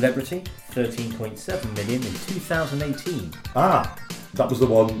 I'm a Celebrity, 13.7 million in 2018. That was the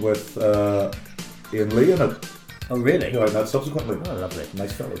one with Ian Lee in it. Oh, really? No, I met subsequently. Oh, lovely.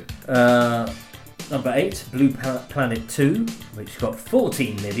 Nice fellow. Number 8, Blue Planet 2, which got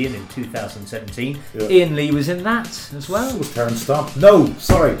 14 million in 2017. Yeah. Ian Lee was in that as well. So was Terence Stamp. No,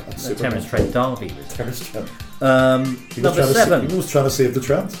 sorry. Terence Trent D'Arby was. Terence Trent. Number 7. He was trying to save the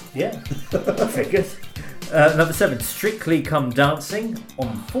Trent. Yeah, very good. Number 7, Strictly Come Dancing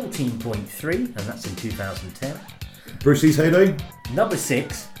on 14.3, and that's in 2010. Brucey's heyday. Number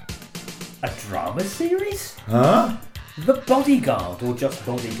 6, a drama series? Huh? The Bodyguard, or just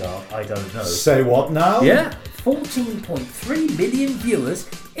Bodyguard, I don't know. Say what now? Yeah, 14.3 million viewers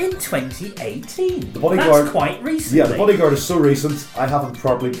in 2018. The Bodyguard. That's quite recent. Yeah, The Bodyguard is so recent. I haven't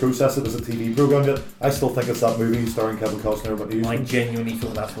properly processed it as a TV program yet. I still think it's that movie starring Kevin Costner. But I genuinely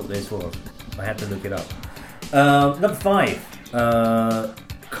thought that's what this was. I had to look it up. Number 5.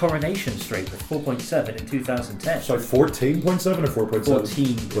 Coronation Street with 4.7 in 2010. Sorry, 14.7 or 4.7?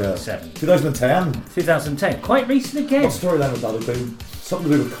 14.7. 2010. 2010. Quite recent again. What storyline would that have been? Something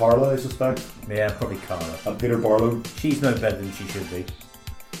to do with Carla, I suspect. Yeah, probably Carla. And Peter Barlow. She's no better than she should be.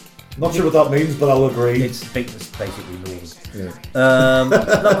 Not sure what that means, but I'll agree. It's basically Lords. Yeah.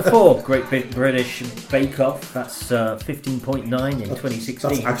 Number 4, Great British Bake Off. That's 15.9 in 2016.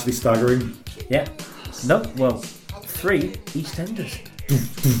 That's actually staggering. Yeah. No, well, 3, EastEnders.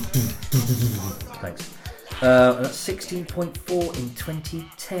 Thanks. That's 16.4 in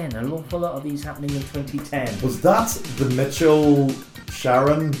 2010. An awful lot of these happening in 2010. Was that the Mitchell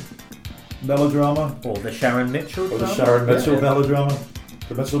Sharon melodrama? Or the Sharon Mitchell Or the drama? Sharon Mitchell Yeah. melodrama?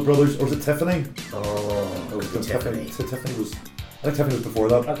 The Mitchell brothers? Or was it Tiffany? Oh, it was Tiffany. Tiffany was... I think Tiffany was before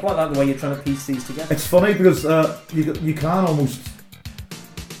that. I quite like the way you're trying to piece these together. It's funny because you can almost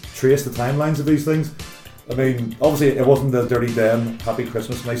trace the timelines of these things. I mean, obviously it wasn't the Dirty Den, Happy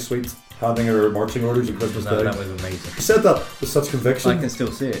Christmas, nice sweet, handing her marching orders on Christmas No, Day. that was amazing. He said that with such conviction. I can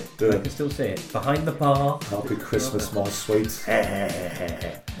still see it. Yeah. I can still see it. Behind the bar. Happy Christmas, my sweet. Here's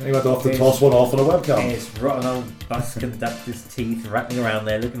And he went off to toss one off on a webcam. rotten old bus conductor's teeth rattling around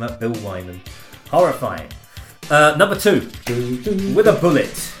there looking like Bill Wyman. Horrifying. Number 2. With a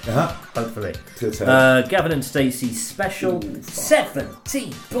bullet. Uh-huh. Hopefully. To its head. Gavin and Stacey's special.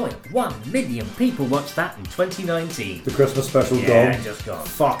 17.1 million people watched that in 2019. The Christmas special Yeah, gone. just gone.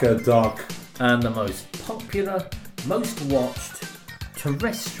 Fuck a duck. And the most popular, most watched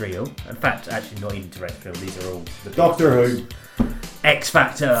terrestrial, in fact, actually not even terrestrial, these are all the Doctor Who. X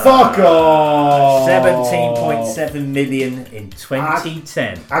Factor. Fuck off! 17.7 million in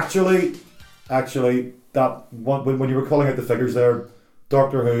 2010. Actually, that one, when you were calling out the figures there,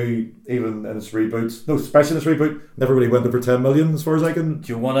 Doctor Who, even in its reboots, no, especially in its reboot, never really went over 10 million as far as I can.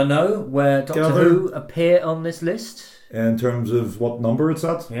 Do you want to know where Doctor Who appear on this list? In terms of what number it's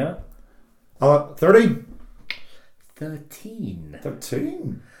at? Yeah. 30? 13.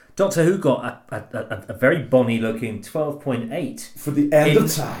 13? Doctor Who got a very bonny looking 12.8. For the end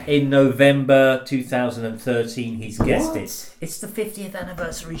of time. In November 2013, he's guessed What? it. It's the 50th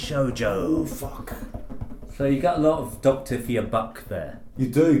anniversary show, Joe. Oh, fuck. So you got a lot of Doctor for your buck there. You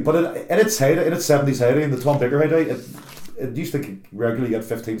do, but in its heyday, in its 70s heyday, in the Tom Baker heyday, it used to regularly get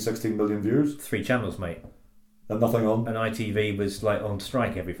 15, 16 million views. 3 channels, mate. And nothing on. And ITV was like on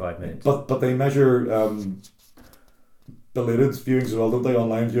strike every 5 minutes. But they measure belated viewings as well, don't they?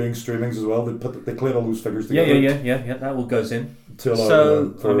 Online viewing, streamings as well. They collate all those figures together. Yeah. That all goes in. To allow,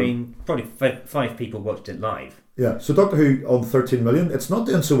 So, for- I mean, probably 5 people watched it live. Yeah, so Doctor Who on 13 million. It's not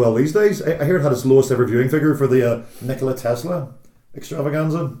doing so well these days. I hear it had its lowest ever viewing figure for the Nikola Tesla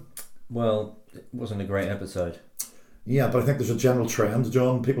extravaganza. Well, it wasn't a great episode. Yeah, but I think there's a general trend,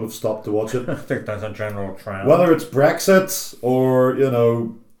 John. People have stopped to watch it. I think there's a general trend. Whether it's Brexit or,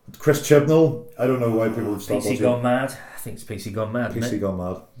 Chris Chibnall, I don't know why people have stopped PC watching. gone mad. I think it's PC gone mad. PC isn't it? gone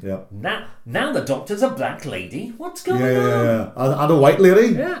mad, yeah. Now the Doctor's a black lady. What's going Yeah, on? yeah. And a white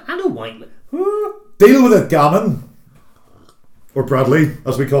lady. Yeah, and a white lady. Deal with it, Gammon. Or Bradley,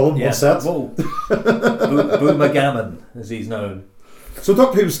 as we call him on set. Whoa. Boomer Gammon, as he's known. So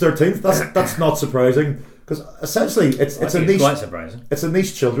Doctor Who's 13th. That's not surprising because essentially it's I a think niche. it's quite surprising. It's a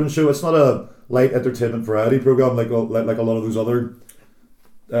niche children's show. It's not a light entertainment variety program like a lot of those other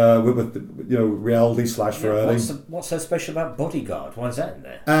with reality / variety. What's so special about Bodyguard? Why is that in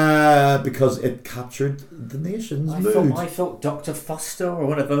there? Because it captured the nation's mood. I thought Dr. Foster or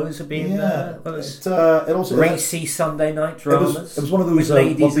one of those would be in there. One of those It also racy Sunday night dramas. It was one of those with what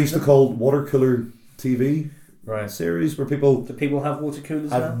ladies they used to in them. call water cooler TV Right. series where people. Do people have water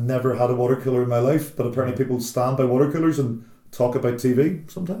coolers I've now? never had a water cooler in my life, but apparently people stand by water coolers and talk about TV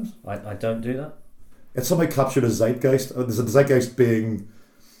sometimes. I don't do that. It somehow captured a zeitgeist. There's a zeitgeist being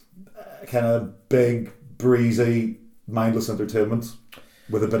kind of big, breezy, mindless entertainment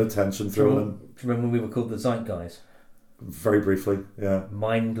with a bit of tension thrown in. Do you remember when we were called the Zeitgeist? Very briefly, yeah.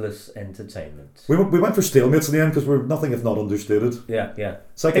 Mindless entertainment. We went for stalemates in the end because we're nothing if not understated. Yeah.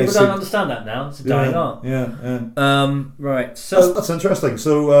 Zeitgeist People don't understand that now. It's a dying art. Yeah. Right. So That's interesting.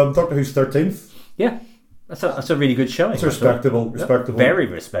 So Doctor Who's 13th. Yeah, that's a really good showing. It's respectable. Very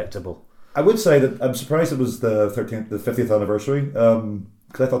respectable. I would say that I'm surprised it was the 50th anniversary.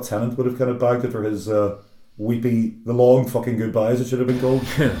 Because I thought Tennant would have kind of bagged it for his the long fucking goodbyes it should have been called.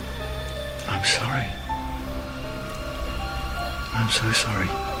 I'm sorry. I'm so sorry.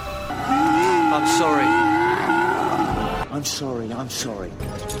 I'm sorry. I'm sorry. I'm sorry.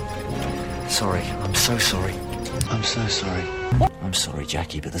 Sorry, I'm so sorry. I'm so sorry. I'm sorry,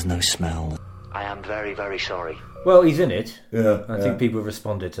 Jackie, but there's no smell. I am very, very sorry. Well, he's in it. Yeah. I think people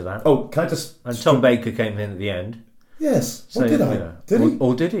responded to that. Oh, can I just... And Tom Baker came in at the end. Yes. So, What did I? you know, Did he?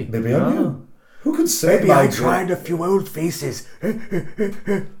 Or did he? Maybe I Oh. knew. Who can say Maybe I my tried a few old faces.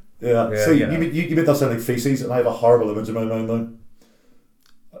 Yeah. Yeah, See, you know. you made that sound like feces, and I have a horrible image in my mind now.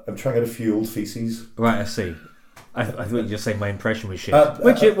 I'm trying to get a few old feces. Right, I see. I thought you just saying my impression was shit. Uh,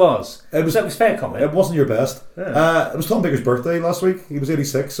 Which it was. It was- That was fair comment. It wasn't your best. Yeah. It was Tom Baker's birthday last week. He was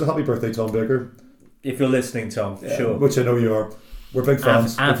 86, so happy birthday, Tom Baker. If you're listening, Tom, sure. Which I know you are. We're big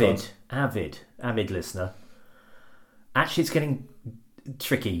fans. Big fans. Avid listener. Actually, it's getting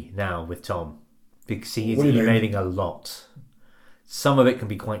tricky now with Tom because he is What do you mean? emailing a lot. Some of it can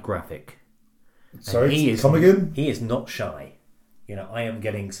be quite graphic. And Sorry, come again? He is not shy. You know, I am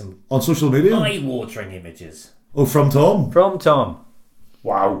getting some On social media? eye-watering images Oh, from Tom? from Tom.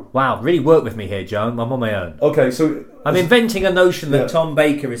 Wow. Wow, really work with me here, Joe. I'm on my own. Okay, so... I'm inventing a notion that Yeah. Tom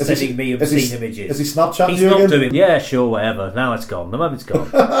Baker is Is he- sending me is he- obscene images. is he Snapchatting He's you not again? doing. Yeah, sure, whatever. Now it's gone. The moment's gone.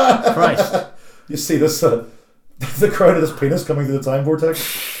 Christ. You see this, the crown of this penis coming through the time vortex?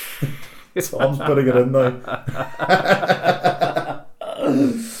 Tom's putting it in now.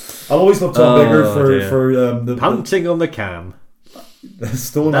 I'll always love Tom Baker dear. for the Punting on the cam.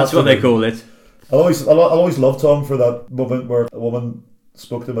 stolen. That's what they afternoon. call it. I'll always love Tom for that moment where a woman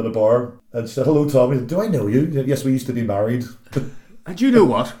spoke to him at a bar and she said, "Hello, Tom." He said, "Do I know you?" He said, "Yes, we used to be married." And you know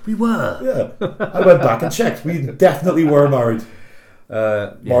what? We were. Yeah, I went back and checked. We definitely were married.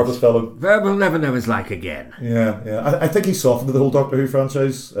 Marvellous fellow. We'll never know his like again. Yeah. I think he softened to the whole Doctor Who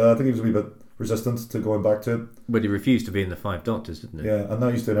franchise. I think he was a wee bit resistant to going back to it. But he refused to be in the Five Doctors, didn't he? Yeah, and now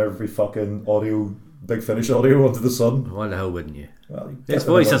he's doing every fucking audio, Big Finish audio under the sun. Why the hell wouldn't you? Well, he His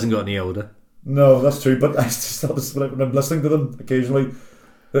definitely voice was. hasn't got any older. No, that's true. But I just noticed when I'm listening to them occasionally.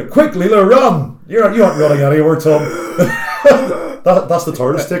 Quick, Leela, run! You aren't running anywhere, Tom. That's the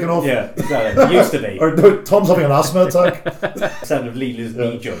TARDIS taking off. Yeah, exactly. It used to be. Or no, Tom's having an asthma attack. Sound of Leela's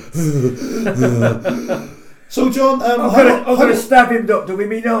knee joints. So, John, I'm gonna stab him, Doctor, with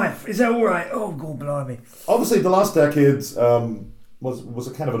me knife. Is that all right? Oh, God, blimey. obviously the last decade was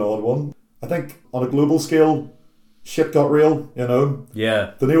a kind of an odd one. I think on a global scale, shit got real. You know,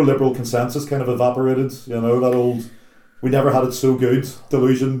 Yeah. the neoliberal consensus kind of evaporated. You know, that old "we never had it so good"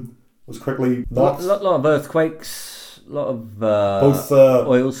 delusion was quickly knocked. Lot of earthquakes, a lot of Both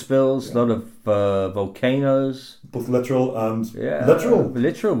oil spills, a lot of volcanoes. both literal and Yeah, literal.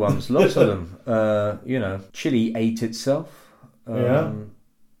 literal ones, lots of them. You know, Chile ate itself. Yeah.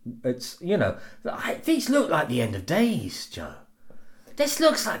 It's these look like the end of days, Joe. This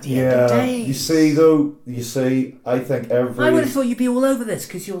looks like the end of Yeah, days. you see, I think every... I would have thought you'd be all over this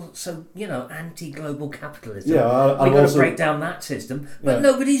because you're so, anti-global capitalism. Yeah, We've I'm got to also- break down that system, but Yeah.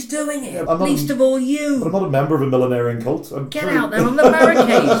 nobody's doing it. Yeah, I'm not- least of all But I'm you. not a member of a millenarian cult. Get out there on the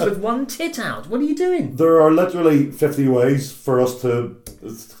barricades with one tit out. What are you doing? There are literally 50 ways for us to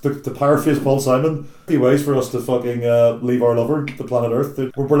paraphrase Paul Simon, 50 ways for us to fucking leave our lover, the planet Earth.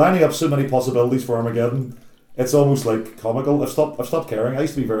 We're lining up so many possibilities for Armageddon. It's almost like comical. I've stopped caring. I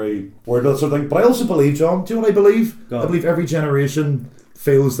used to be very worried about that sort of thing. But I also believe, John, do you know what I believe? Go on. I believe every generation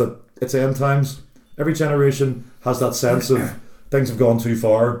feels that it's end times. Every generation has that sense of things have gone too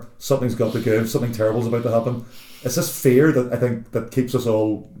far, something's got to give, something terrible is about to happen. It's this fear that I think that keeps us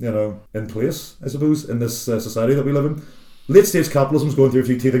all, in place, I suppose, in this society that we live in. Late stage capitalism is going through a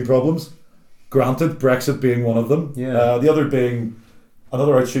few teething problems. Granted, Brexit being one of them. Yeah. The other being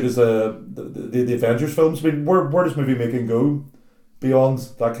another outshoot is the Avengers films. I mean, where does movie making go beyond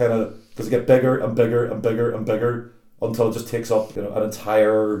that kind of? Does it get bigger and bigger and bigger and bigger until it just takes up an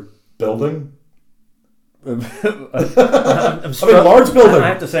entire building? I'm I mean, a large building. I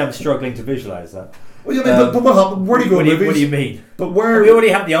have to say, I'm struggling to visualise that. Well, you mean, but what happened? Where do you go What in do you, movies? what do you mean? But where We already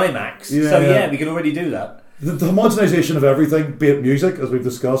have the IMAX, Yeah, so yeah. we can already do that. the homogenization of everything, be it music, as we've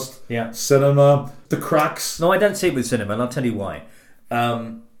discussed, Yeah. cinema, the cracks. No, I don't see it with cinema, and I'll tell you why.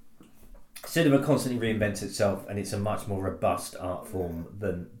 Cinema constantly reinvents itself, and it's a much more robust art form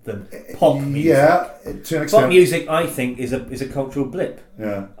than pop music. Yeah, to an Pop extent. music, I think, is a cultural blip.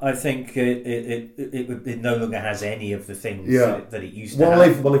 Yeah. I think it no longer has any of the things Yeah. that it used to Well,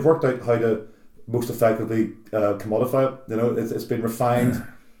 have. they've worked out how to most effectively commodify it. It's been refined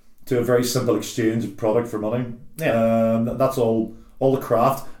to a very simple exchange of product for money. Yeah. That's all the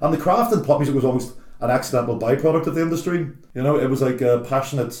craft. And the craft in pop music was almost an accidental byproduct of the industry. It was like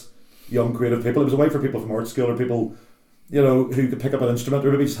passionate young creative people. It was a way for people from art school or people, who could pick up an instrument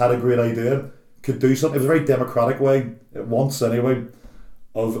or maybe just had a great idea, could do something. It was a very democratic way, once anyway,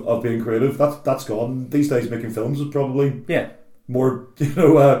 of being creative. That's gone. These days making films is probably Yeah. more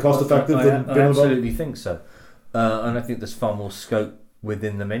cost effective I than being on the absolutely think so. And I think there's far more scope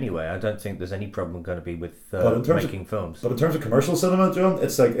within them anyway. I don't think there's any problem going to be with But in terms making films. But in terms of commercial cinema, John,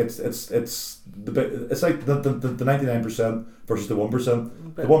 it's like it's like the 99% versus the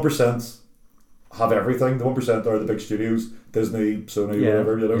 1%. The 1% have everything. The 1% are the big studios, Disney, Sony,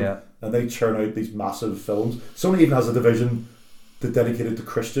 whatever, you know, yeah. and they churn out these massive films. Sony even has a division dedicated to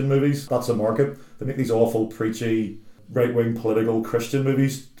Christian movies. That's a market. They make these awful preachy right-wing political Christian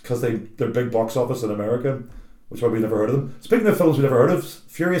movies because they're big box office in America, which is why we never heard of them. Speaking of films we never heard of,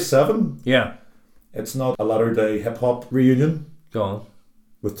 Furious 7. Yeah. It's not a latter-day hip-hop reunion Go on.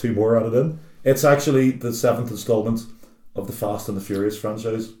 with 2 more added in. It's actually the 7th installment of the Fast and the Furious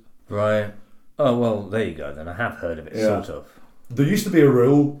franchise. Right. Oh, well, there you go then. I have heard of it, Yeah. sort of. There used to be a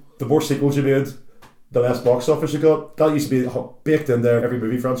rule, the more sequels you made, the less box office you got. That used to be baked in there, every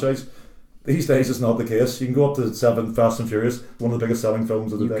movie franchise. These days it's not the case. You can go up to 7 Fast and Furious, one of the biggest selling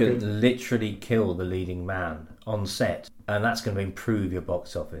films of the You decade. could literally kill the leading man on set, and that's going to improve your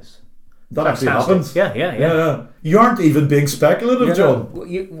box office. That actually Fantastic. happens. Yeah. You aren't even being speculative, You John.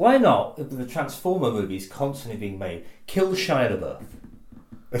 know, why not? The Transformer movies constantly being made. Kill Shia LaBeouf.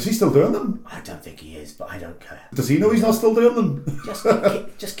 Is he still doing them? I don't think he is, but I don't care. Does he know he's not still doing them?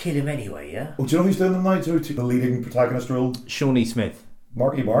 Just kill him anyway, yeah? Oh, do you know who's doing them now too? The leading protagonist role? Shawnee Smith.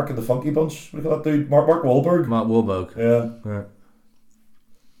 Marky Mark and the Funky Bunch. What do you call that dude? Mark Wahlberg. Mark Wahlberg. Yeah. Yeah.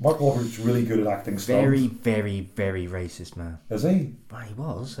 Mark Wahlberg's really good at acting stuff. Very, very, very racist man. Is he? Well, he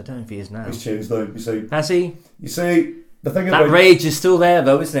was. I don't know if he is now. He's changed though. Has he? You see, the thing That about rage is still there,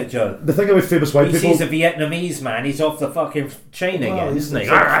 though, isn't it, Joe? the thing about famous white He people. sees a Vietnamese man, he's off the fucking chain again, isn't he?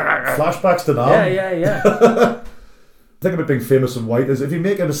 Flashbacks to Nam. Yeah. The thing about being famous and white is if you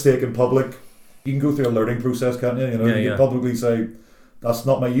make a mistake in public, you can go through a learning process, can't you? You know, you can publicly say, "That's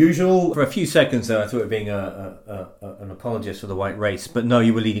not my usual." For a few seconds, though, I thought you were being an apologist for the white race, but no,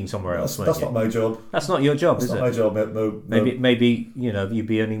 you were leading somewhere else. That's weren't not you? my job. That's not your job, That's is not it? my job, mate. No. Maybe you know you'd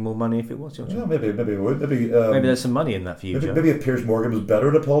be earning more money if it was your Yeah, job. maybe I would. Maybe Maybe there's some money in that for you, Joe. maybe if Piers Morgan was better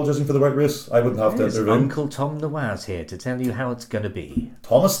at apologising for the white race, I wouldn't have to There's intervene. Uncle Tom the Waz here to tell you how it's going to be.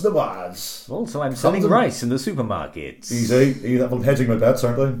 Thomas the Waz. Also, I'm selling Something- rice in the supermarkets. Easy. I'm hedging my bets,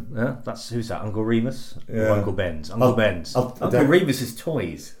 aren't I? Yeah, that's who's that? Uncle Remus Yeah. or Uncle Ben's? Uncle Ben's. Uncle I'll- Remus's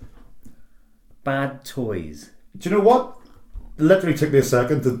toys. Bad toys. Do you know what? It literally took me a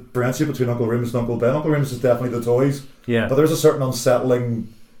second to differentiate between Uncle Remus and Uncle Ben. Uncle Remus is definitely the toys. Yeah. But there's a certain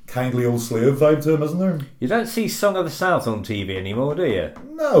unsettling, kindly old slave vibe to him, isn't there? You don't see Song of the South on TV anymore, do you?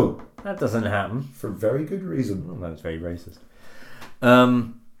 No. That doesn't happen. For very good reason. Oh, that's very racist.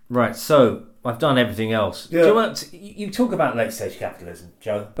 Right, so I've done everything else. Yeah. Do you want you talk about late stage capitalism,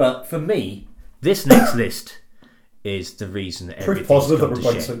 Joe, but for me, this next list is the reason that Proof everything's positive gone that to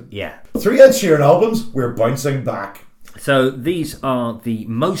we're shit. bouncing. Yeah. 3 Ed Sheeran albums, we're bouncing back. So these are the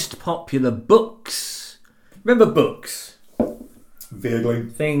most popular books. Remember books? Vaguely.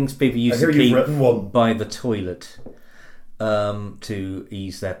 Things people I used hear to you've keep written one. by the toilet to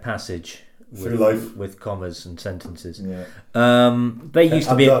ease their passage Through life. with commas and sentences. Yeah. They used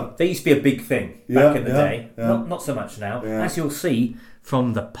to be done. they used to be a big thing Yeah, back in the yeah, day. yeah. Not so much now, Yeah. as you'll see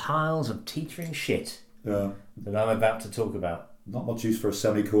from the piles of teetering shit Yeah. that I'm about to talk about. Not much use for a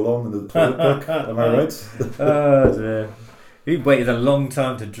semicolon in the toilet book, am I right? Oh dear. You waited a long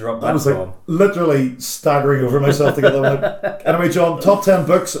time to drop I that was like bomb. literally staggering over myself to get that one out. Anyway, John, top 10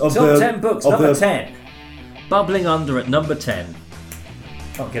 books of Top the 10 books, of number the, 10. Bubbling under at number 10.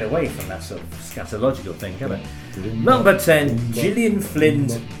 Can't get away from that sort of scatological thing, can I? Number 10, Gillian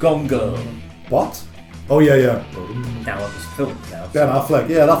Flynn's Gone Girl. What? Oh yeah. Now it was filmed now. Ben Affleck.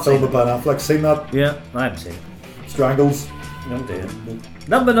 Yeah, that film with Ben Affleck. Seen that? Yeah, I haven't seen it. Strangles. Oh dear.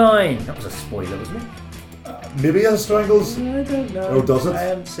 Number 9. That was a spoiler, wasn't it? Maybe it has Strangles. I don't know. Oh, does it? I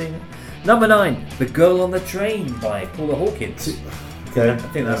haven't seen it. Number 9, The Girl on the Train by Paula Hawkins. Okay. I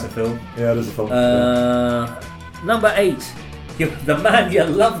think that's a film. Yeah, it is a film. Number 8, The Man You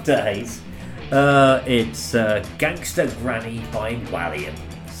Love to Hate. It's Gangster Granny by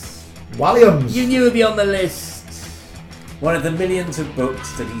Walliams. Walliams. You knew it'd be on the list. One of the millions of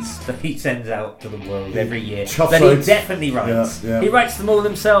books that he sends out to the world every year. chuffs That he out. definitely writes. Yeah. He writes them all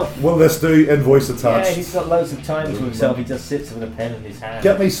himself. Will this do? Invoice attached. Yeah, he's got loads of time to himself. He just sits with a pen in his hand.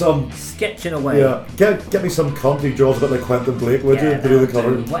 Get me some. Sketching away. Yeah. Get me some cunt who draws a bit like Quentin Blake, would you? To do the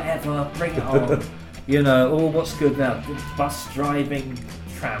cover. Whatever, bring it on. You know, what's good now? Bus driving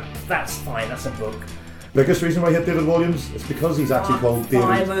tramp. That's fine, that's a book. Biggest reason why I hit David Williams is because he's actually called David.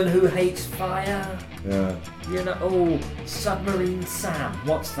 Fireman Who Hates Fire. Yeah. You know, Submarine Sam.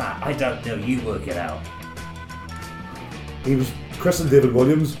 What's that? I don't know. You work it out. He was christened David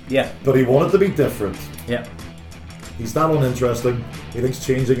Williams, Yeah. but he wanted to be different. Yeah. He's that uninteresting. He thinks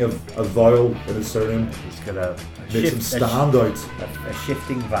changing a vowel in his surname He's got a makes him stand out. a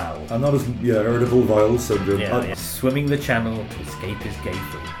shifting vowel. And not as irritable vowel syndrome. Yeah. Swimming the channel to escape his gay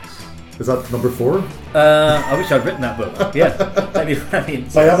friends. Is that number 4? I wish I'd written that book. Yeah. That'd be really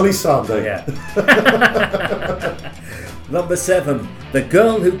By Emily Sandé. Yeah. Number 7, The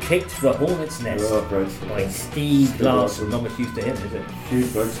Girl Who Kicked the Hornet's Nest Oh, right. by Steve Steve Larson. Larson. Not much use to him, is it?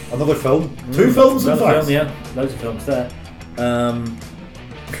 Huge books. Another film. 2 films, in Another fact. film, yeah. Loads of films there.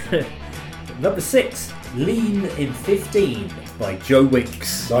 Number 6, Lean in 15 by Joe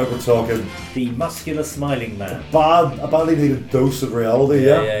Wicks. Now we're talking The muscular smiling man. a badly needed dose of reality.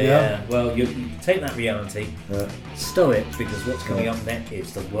 Yeah. Well, you take that reality, Yeah. stow it, because what's coming up next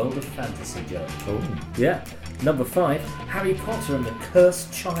is the world of fantasy, Joe. Oh. Yeah. Number 5, Harry Potter and the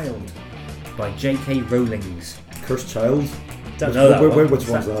Cursed Child by J.K. Rowling's. Cursed Child. Don't know that one. Which Is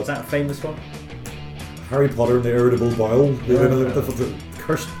one's that? that? Is that a famous one? Harry Potter and the Irritable Bowel. Yeah. The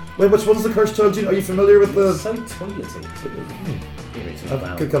cursed. Wait, which one's the Cursed Child? Are you familiar with the? So toilety. Irritable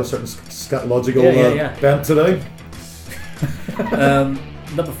I've bowel. got a certain scatological bent today.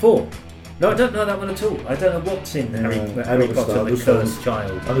 Number 4. No, I don't know that one at all. I don't know what's in Harry I Potter don't and the understand. Cursed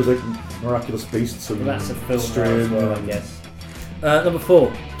Child. And there's like miraculous beasts and Well, that's a film now strain, as well, I guess. Number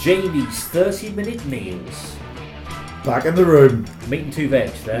 4, Jamie's 30-minute meals. Back in the room. Meat and 2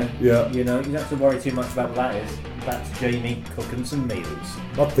 veg there. Yeah. You know, you don't have to worry too much about what that is. That's Jamie cooking some meals.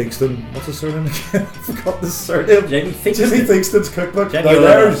 Not Theakston. What's his surname again? I forgot his surname. Jamie Theakston. Jimmy Theakston's cookbook. Jamie Now Oliver.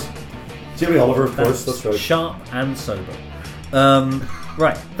 there's Jimmy Oliver, of course. That's right. Sharp and sober.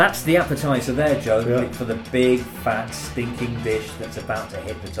 Right, that's the appetizer there, Joe, Yeah. for the big, fat, stinking dish that's about to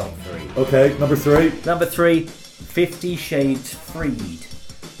hit the top 3. Okay, number 3. Number 3, 50 Shades Freed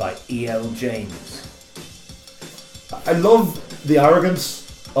by E.L. James. I love the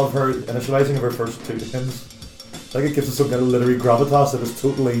arrogance of her initializing of her first 2 names. I think it gives it some kind of literary gravitas that is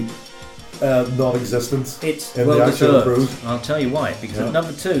totally non-existent It's in well the actual deserved. prose. I'll tell you why. Because Yeah. at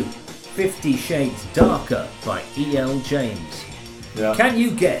number 2, 50 Shades Darker by E.L. James. Yeah. Can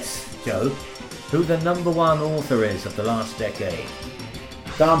you guess, Joe, who the number 1 author is of the last decade?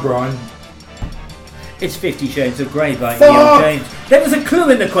 Dan Brown. It's 50 Shades of Grey by Fuck! E.L. James. There was a clue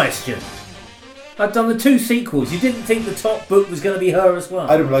in the question. I've done the 2 sequels. You didn't think the top book was going to be her as well?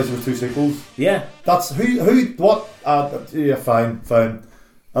 I didn't realise there were 2 sequels. Yeah. That's what? Yeah, fine.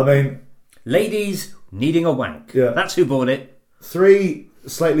 I mean, Ladies Needing a Wank. Yeah. That's who bought it. 3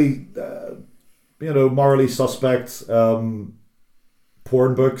 slightly, morally suspect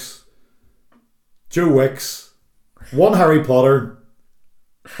porn books. Joe Wicks. 1 Harry Potter.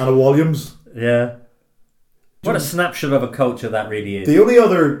 And a Williams. Yeah. What a snapshot of a culture that really is. The only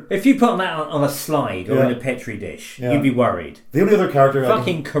other If you put that on a slide or Yeah. in a petri dish, Yeah. you'd be worried. character.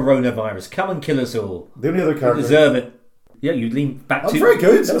 Fucking coronavirus, come and kill us all. The only other You character. deserve it. Yeah, you lean back That's to. very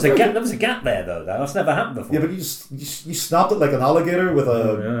good. There was That's a very gap. good. There was a gap there, though. That's never happened before. Yeah, but you snapped it like an alligator with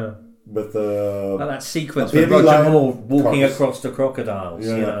a Yeah. with a Like that sequence A with baby Roger lion Moore walking carcass. across the crocodiles.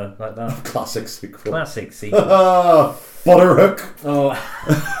 Yeah. You know, like that. classic sequel. Classic sequence. Butterhook. Oh,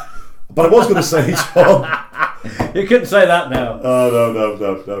 But I was going to say, John. you couldn't say that now.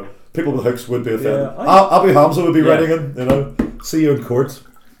 Oh no. People with hooks would be offended. Yeah, Abu Hamza would be Yeah. writing in. See you in court.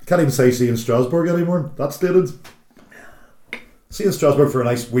 Can't even say see you in Strasbourg anymore. That's dated. See you in Strasbourg for a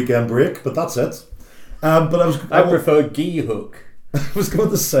nice weekend break, but that's it. But I prefer Guy Hook. I was going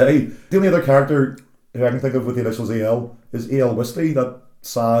to say the only other character who I can think of with the initials EL is E.L. Whistey, that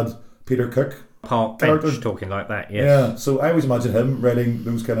sad Peter Cook. Park Character. Bench talking like that, yes. Yeah, so I always imagine him writing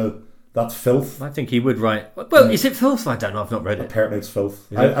those kind of that filth. I think he would write. Well, is it filth? I don't know. I've not read it. Apparently it's filth.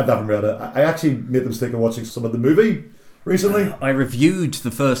 Yeah. I haven't read it. I actually made the mistake of watching some of the movie recently. I reviewed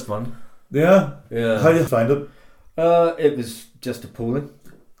the first one. Yeah. Yeah. How did you find it? It was just appalling.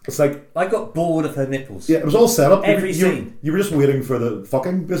 It's like, I got bored of her nipples. yeah, it was all set up. Every you, scene. You were just waiting for the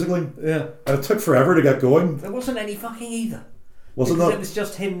fucking, basically. Yeah. And it took forever to get going. There wasn't any fucking either. Was it Because not? it was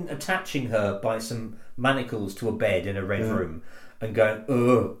just him attaching her by some manacles to a bed in a red Yeah. room and going,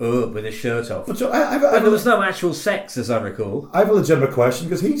 with his shirt off. But so I And there was no actual sex, as I recall. have a legitimate question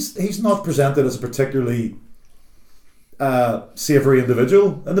because he's not presented as a particularly savoury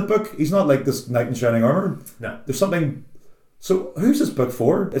individual in the book. He's not like this knight in shining armour. No. There's something. So who's this book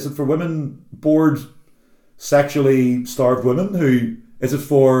for? Is it for women, bored, sexually starved women? Who is it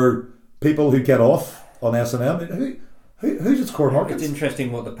for? People who get off on S&M? Who's its core market? It's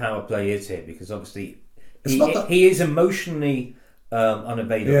interesting what the power play is here because obviously It's not that- he is emotionally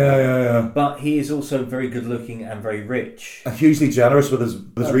unavailable. Yeah. But he is also very good looking and very rich. Hugely generous with his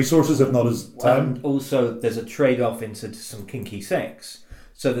resources, if not his time. And also, there's a trade off into some kinky sex.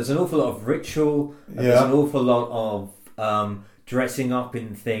 So there's an awful lot of ritual, and there's an awful lot of dressing up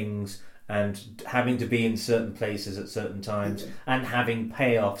in things and having to be in certain places at certain times and having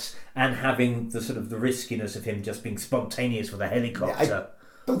payoffs and having the sort of the riskiness of him just being spontaneous with a helicopter.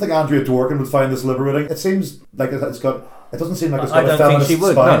 I don't think Andrea Dworkin would find this liberating. It seems like it doesn't seem like it's I got a don't think feminist she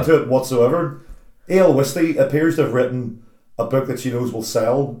would, spine no. to it whatsoever. A.L. Wisty appears to have written a book that she knows will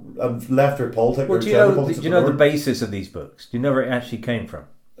sell and left her politics. Well, do you know the basis of these books? Do you know where it actually came from?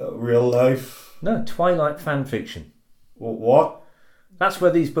 Real life? No, Twilight fan fiction. What? That's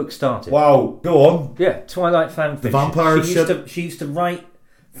where these books started. Wow, go on. Yeah, Twilight fan fiction. The vampire She used to write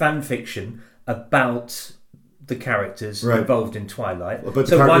fan fiction about the characters Right. involved in Twilight. About the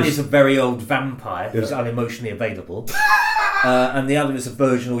So one characters- is a very old vampire who's Yeah. unemotionally available, and the other is a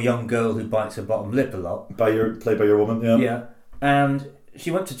virginal young girl who bites her bottom lip a lot. Played by your woman, yeah. Yeah, and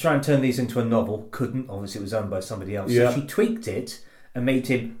she went to try and turn these into a novel. Couldn't. Obviously, it was owned by somebody else. Yeah. So she tweaked it and made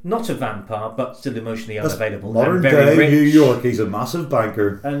him not a vampire, but still emotionally That's unavailable. modern and very day rich. New York. He's a massive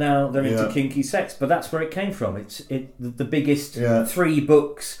banker. And now they're into Yeah. kinky sex, but that's where it came from. It's the biggest Yeah. 3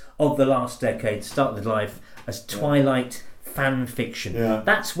 books of the last decade started life as Twilight fan fiction. Yeah.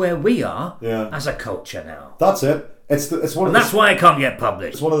 That's where we are Yeah. as a culture now, That's it. It's one and of that's why it can't get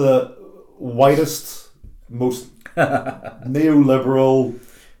published. it's one of the whitest, most neoliberal.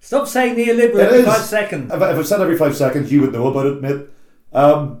 Stop saying neoliberal It every is. 5 seconds. If I said every 5 seconds, you would know about it, mate.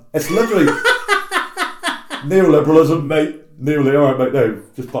 It's literally neoliberalism, mate. All right, mate. No,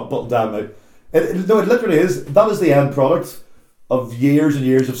 just button down, mate. It literally is. That is the end product of years and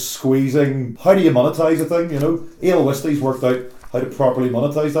years of squeezing. How do you monetize a thing? You know, A.L. Wisley's worked out how to properly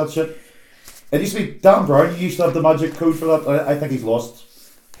monetize that shit. It used to be Dan Brown. You used to have the magic code for that. I think he's lost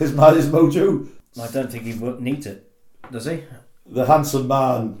his mojo. I don't think he needs it, does he? The handsome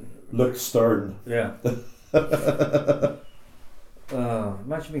man looks stern. Yeah.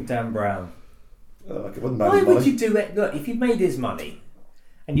 Imagine being Dan Brown. I wouldn't mind Why his would money. you do it? Look, if you made his money,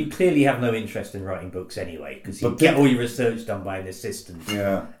 and you clearly have no interest in writing books anyway, because you But get did- all your research done by an assistant.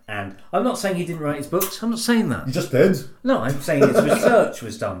 Yeah. And I'm not saying he didn't write his books. I'm not saying You that. just did. No, I'm saying his research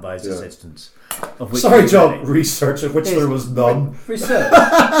was done by his Yeah. assistants. Of which Sorry, he John. did Research of which Yes. there was none. research.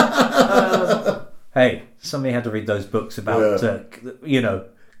 Hey, somebody had to read those books about,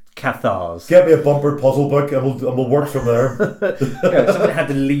 Cathars. Get me a bumper puzzle book, and we'll work from there. Somebody had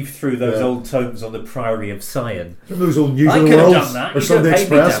to leaf through those Yeah. old tomes on the Priory of Sion. Remember those old News I of the could have World done that. or You Sunday could have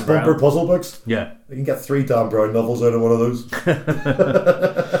paid me, Express Dan Brown. bumper puzzle books? Yeah. You can get 3 Dan Brown novels out of one of those.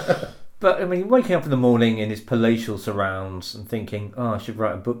 But, I mean, waking up in the morning in his palatial surrounds and thinking, I should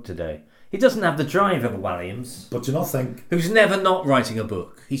write a book today. He doesn't have the drive of a Williams, But do you not think? who's never not writing a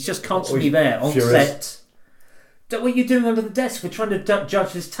book. He's just constantly he's there, on furious. set. What are you doing under the desk? We're trying to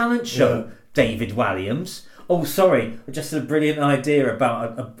judge this talent show, Yeah. David Williams. Oh, sorry, I just had a brilliant idea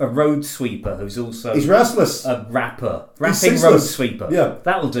about a road sweeper who's also He's restless. a rapper. He's Rapping ceaseless. road sweeper. Yeah.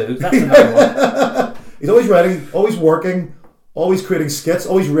 That'll do. That's another one. He's always writing, always working, always creating skits,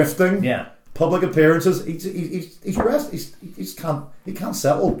 always riffing. Yeah. Public appearances. He can't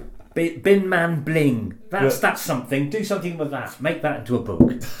settle. Bin Man Bling. That's something. Do something with that. Make that into a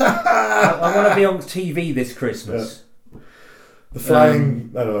book. I want to be on TV this Christmas. The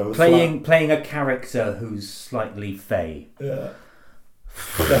flying. I don't know. Playing a character who's slightly fey. The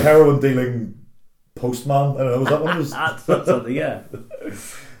heroin dealing postman. I don't know. Was that one of those? That's something. Yeah.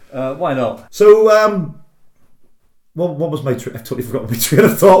 Why not? So, what was my? I totally forgot what my train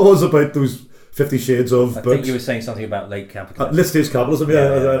of thought was about those 50 Shades of I books. think you were saying something about late capitalism. Late stage capitalism,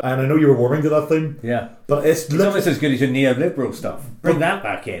 yeah. And I know you were warming to that thing, Yeah. but it's It's almost as good as your neoliberal stuff. Bring that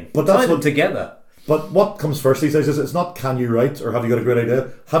back in. but that's Tie them what- together. But what comes first these days is it's not can you write or have you got a great idea?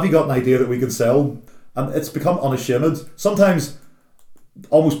 Have you got an idea that we can sell? And it's become unashamed. Sometimes,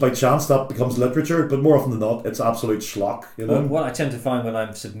 almost by chance, that becomes literature, but more often than not, it's absolute schlock. You know. What I tend to find when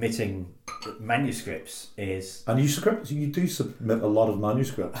I'm submitting manuscripts is, And you do submit a lot of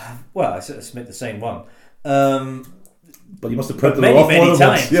manuscripts, well, I sort of submit the same one. but you must have printed it Many, off more many than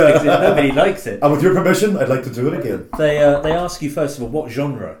times. once. Because Yeah. nobody likes it. And with your permission, I'd like to do it again. They ask you first of all what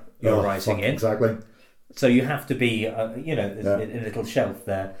genre you're Oh, writing fuck, in. Exactly. So you have to be, there's a little shelf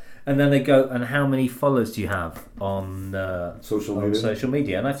there. And then they go, and how many followers do you have on Social on media. social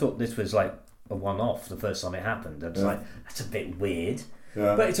media? And I thought this was like a one-off the first time it happened. I was Yeah. like, that's a bit weird.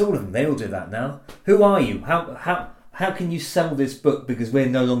 Yeah. But it's all of them. They all do that now. Who are you? How can you sell this book? Because we're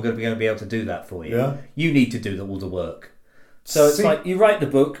no longer going to be able to do that for you. Yeah. You need to do all the work. So it's See- like you write the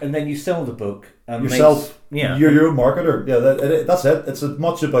book and then you sell the book. And Yourself. yeah. You're your own marketer. Yeah, that's it. It's as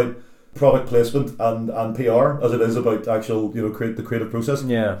much about product placement and PR as it is about actual, the creative process.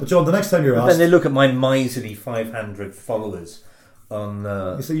 Yeah. But John, the next time you're But asked, then they look at my miserly 500 followers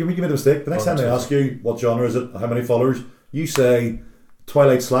on. You say you made a mistake. The next On time they Twitter. ask you what genre is it, how many followers, you say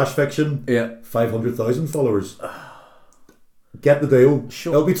Twilight slash fiction. Yeah. 500,000 followers. Get the deal.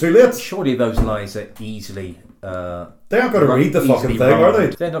 Sure. It'll be too late. Surely those lies are easily. They aren't going to read the fucking thing, are they?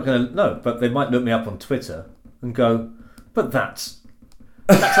 They're not going to. No, but they might look me up on Twitter and go, but that's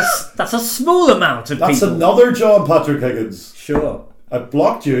a small amount of That's people. another John Patrick Higgins. Sure. I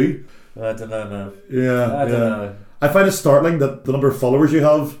blocked you. I don't know, man. Yeah, I don't know. I find it startling that the number of followers you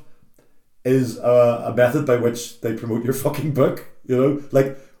have is a method by which they promote your fucking book. You know,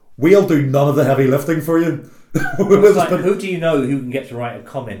 like we'll do none of the heavy lifting for you. It's like, who do you know who can get to write a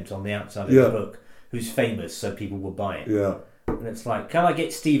comment on the outside of Yeah. the book who's famous so people will buy it? Yeah, And it's like, can I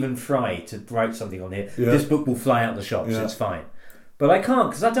get Stephen Fry to write something on here? Yeah. This book will fly out the shops, Yeah. it's fine. But I can't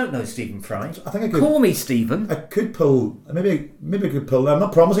because I don't know Stephen Fry. I think I could. Call me Stephen. I could pull. Maybe I could pull. I'm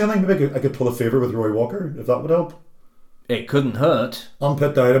not promising anything. Maybe I could pull a favour with Roy Walker if that would help. It couldn't hurt.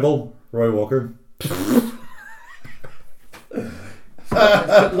 Unpit Diable, Roy Walker. He's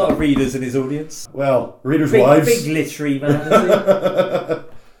got a lot of readers in his audience. Well, readers' Big, wives. big literary man, is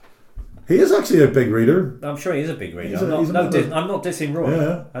He is actually a big reader. he? I'm sure he is a big reader. He's I'm a- not dissing Roy.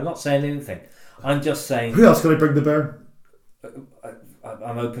 Yeah. I'm not saying anything. I'm just saying Who else can I bring to bear?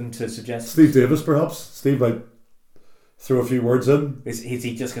 I'm open to suggest. Steve Davis, perhaps. Steve might throw a few words in. Is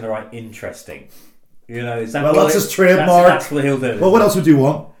he just going to write interesting? You know, is that Well, what that's his trademark. That's what he'll do. Well, what else would you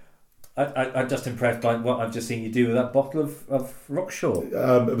want? I'm just impressed by what I've just seen you do with that bottle of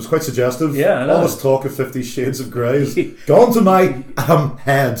Rockshaw. It was quite suggestive. Yeah, I know. All this talk of 50 Shades of Grey has gone to my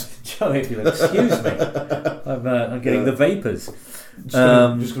head. Joe, if you'll excuse me, I'm getting the vapours. Just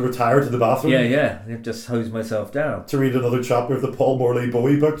going to retire to the bathroom. Yeah, I've just hosed myself down. To read another chapter of the Paul Morley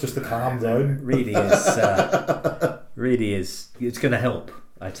Bowie book just to calm down. Really is. It's going to help.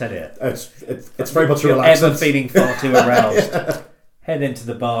 I tell you. It's very much If you're relaxing. ever feeling far too aroused, head into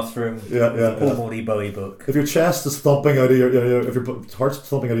the bathroom. Yeah. Paul Morley Bowie book. If your chest is thumping out of if your heart's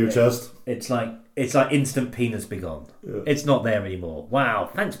thumping out of your chest. It's like instant penis be gone. Yeah. It's not there anymore. Wow,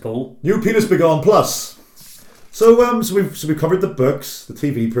 thanks, Paul. New Penis Begone Plus. So we've covered the books, the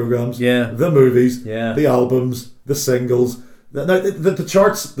TV programs, Yeah. the movies, Yeah. the albums, the singles. The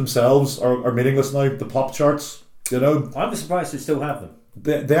charts themselves are meaningless now. The pop charts, you know, I'm surprised they still have them.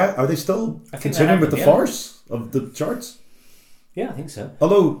 are they still I think they continuing have with the them, yeah. farce of the charts? Yeah, I think so.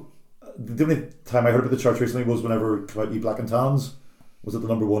 Although the only time I heard about the charts recently was whenever it came out, E Black and Tans was at the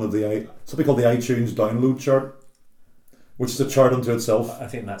number one of something called the iTunes download chart, which is a chart unto itself. I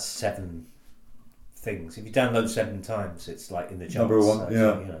think that's 7 things. If you download 7 times, it's like in the charts. Number one, So,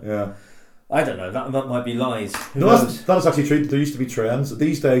 yeah, you know. yeah. I don't know. That might be lies. Who No, knows? that is actually true. There used to be trends.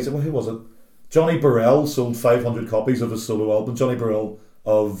 These days, well, who was it? Johnny Burrell sold 500 copies of his solo album. Johnny Burrell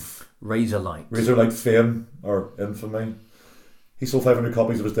of Razorlight. Razorlight fame or infamy. He sold 500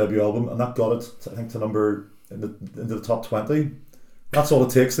 copies of his debut album, and that got it, I think, to number into the top 20. That's all it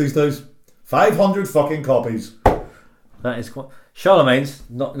takes these days. 500 fucking copies. That is quite. Charlemagne's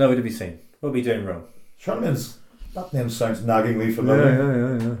nowhere to be seen. What are we doing wrong? Charlemagne's, that name sounds naggingly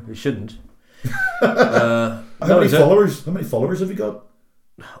familiar. Yeah. It shouldn't. How many followers have you got?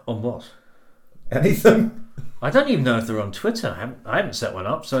 On what? Anything? I don't even know if they're on Twitter. I haven't set one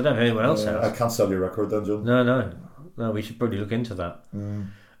up, so I don't know if anyone else I has. can't sell your record then, John. No. We should probably look into that.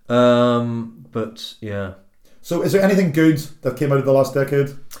 But yeah. So is there anything good that came out of the last decade?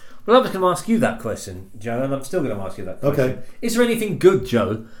 Well, I was going to ask you that question, Joe, and I'm still going to ask you that question. Okay. Is there anything good,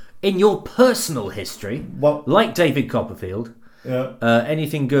 Joe, in your personal history, Well, like David Copperfield, yeah.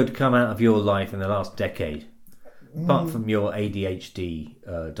 anything good come out of your life in the last decade? Apart from your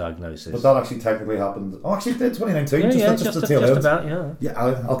ADHD diagnosis. But that actually technically happened. Oh, actually, it did 2019. just the tail just end. about, yeah. Yeah,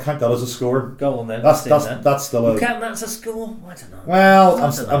 I'll count that as a score. Go on then. That's let's see that. that's still a. You count that as a score? I don't know. Well, I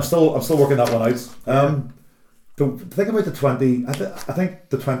don't know. I'm still working that one out. Don't think about the 20. I think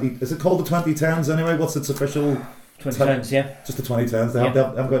the 20. Is it called the 2010s anyway? What's its official? 2010s, yeah. Just the 2010s. They Yeah.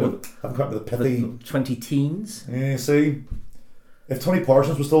 haven't got the pithy. 20 teens. Yeah, see, if Tony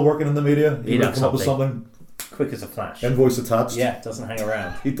Parsons was still working in the media, he He'd would have have come up with something. Quick as a flash. Invoice attached. Yeah, doesn't hang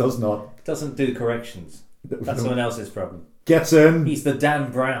around. He does not. Doesn't do corrections. That's someone else's problem. Gets in. He's the Dan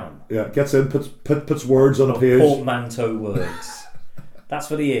Brown. Yeah, gets in. Puts words on a page. Portmanteau words. That's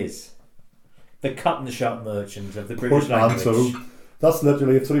what he is. The cut and shut merchant of the British Portmanteau. language. That's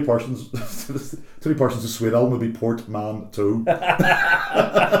literally if Tony Parsons' Sweet album would be Portmanteau.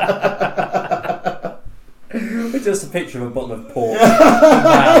 It's just a picture of a bottle of port.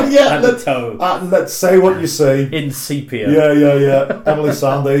 And a toe. Let's say what you say. In sepia. Yeah. Emily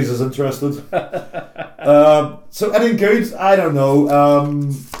Sandys is interested. So anything good? I don't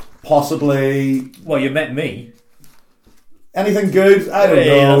know. Possibly. Well, you met me. Anything good? I don't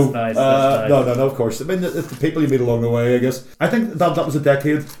Yeah, know. that's nice, that's nice. No, of course. I mean, it's the people you meet along the way, I guess. I think that was a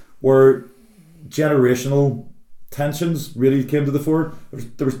decade where generational tensions really came to the fore.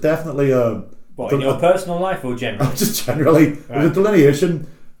 There was definitely a... What, in your personal life or generally? Just generally. There was a delineation.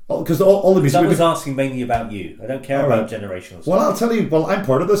 Because all the music... I was asking mainly about you. I don't care about generational stuff. Well, I'll tell you, I'm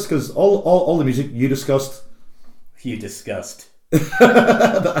part of this, because all the music you discussed... You discussed.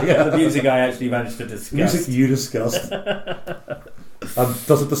 The music I actually managed to discuss. Music you discussed.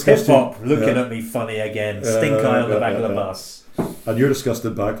 Does it disgust you? Hip-hop, looking at me funny again. Stink eye on the back of the bus. And you're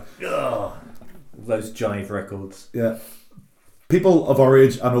disgusted back. Ugh, those jive records. Yeah. People of our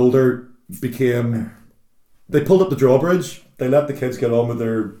age and older became... They pulled up the drawbridge. They let the kids get on with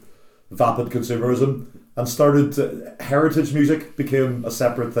their vapid consumerism and started... heritage music became a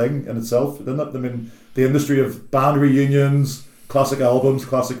separate thing in itself, didn't it? I mean, the industry of band reunions, classic albums,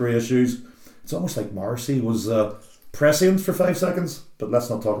 classic reissues. It's almost like Morrissey was prescient for 5 seconds, but let's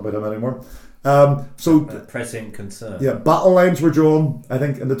not talk about him anymore. Prescient concern. Yeah, battle lines were drawn, I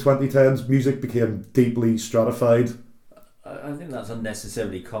think, in the 2010s. Music became deeply stratified. I think that's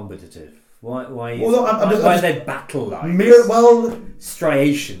unnecessarily competitive. Why Well, are there battle lines?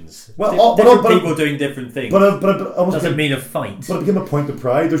 Striations. Well, different people doing different things. But almost doesn't mean a fight. But it became a point of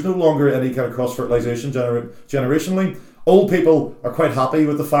pride. There's no longer any kind of cross-fertilisation generationally. Old people are quite happy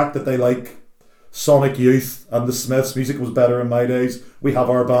with the fact that they like Sonic Youth and the Smiths. Music was better in my days. We have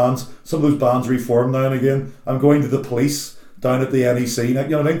our bands. Some of those bands reform now and again. I'm going to the Police down at the NEC. You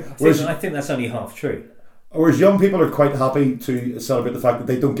know what I mean? I think that's only half true. Whereas young people are quite happy to celebrate the fact that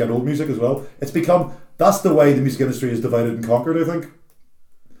they don't get old music as well. It's become... That's the way the music industry is divided and conquered, I think.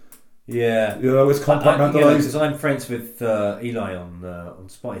 Yeah. You know, it's compartmentalised. Because I'm friends with Eli on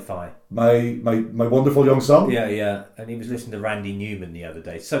Spotify. My wonderful young son. Yeah. And he was listening to Randy Newman the other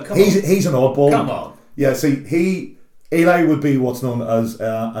day. So He's an oddball. Come on. Yeah, see, Eli would be what's known as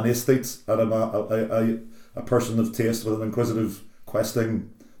an aesthete and a person of taste with an inquisitive, questing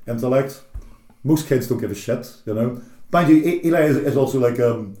intellect. Most kids don't give a shit, you know. Mind you, Eli is also like,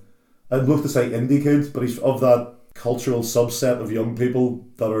 I'd love to say indie kid, but he's of that cultural subset of young people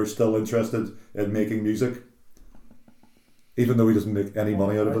that are still interested in making music, even though he doesn't make any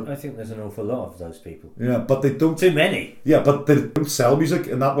money out of it. I think there's an awful lot of those people. Yeah, but they don't... Too many. Yeah, but they don't sell music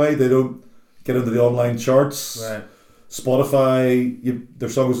in that way. They don't get into the online charts. Right. Spotify, their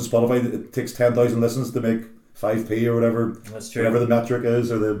song goes to Spotify, it takes 10,000 listens to make 5p or whatever. That's true. Whatever the metric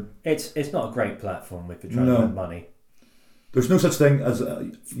is, or the... It's not a great platform if you're trying to earn money. There's no such thing as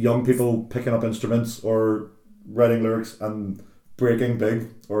young people picking up instruments or writing lyrics and breaking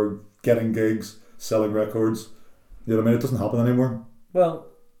big or getting gigs, selling records. You know what I mean? It doesn't happen anymore. Well,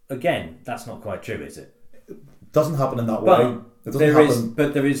 again, that's not quite true, is it? It doesn't happen in that way. It doesn't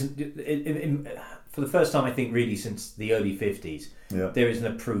happen. There is, for the first time, I think, really since the early 50s, there is an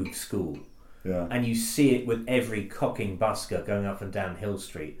approved school. Yeah. And you see it with every cocking busker going up and down Hill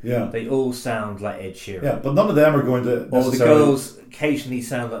Street. Yeah. They all sound like Ed Sheeran. Yeah, but none of them are going to Or the girls occasionally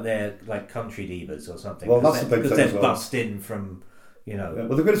sound like they're like country divas or something. Well, that's the big thing because they're as well. bussed in from, you know... Yeah,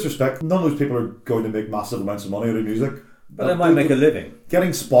 with the greatest respect, none of those people are going to make massive amounts of money out of music. But they might make a living.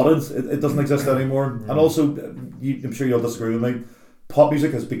 Getting spotted, it doesn't exist anymore. And also, I'm sure you'll disagree with me, pop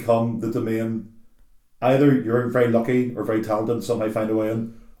music has become the domain... Either you're very lucky or very talented and somehow find a way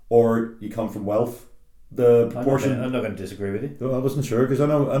in, or you come from wealth. The proportion... I'm not going to disagree with you. I wasn't sure, because I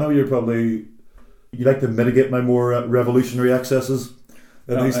know you're probably... You like to mitigate my more revolutionary excesses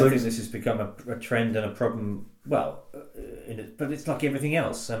in these I things. think this has become a trend and a problem. Well, but it's like everything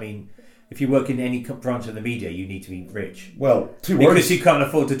else. I mean, if you work in any branch of the media, you need to be rich. Well, two because words. You can't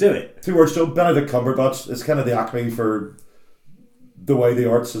afford to do it. 2 words, Joe. Benedict Cumberbatch is kind of the acme for the way the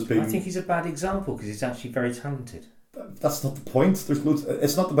arts has been. I think he's a bad example because he's actually very talented. That's not the point. There's loads.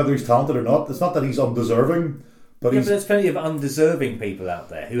 It's not whether he's talented or not. It's not that he's undeserving. But there's plenty of undeserving people out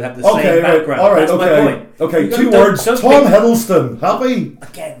there who have the same background. All right, That's my point. Okay, 2 words. Tom Hiddleston. Happy?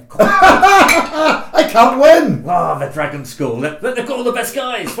 Again. I can't win. The Dragon School. They've got all the best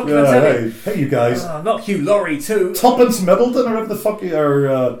guys. What can I tell you? Hey, you guys. Not Hugh Laurie too. Tuppence Middleton or whatever the fuck you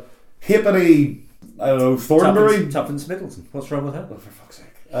are. Hippity, I don't know, Thornbury. Tuppence Middleton. What's wrong with her? Oh, for fuck's sake.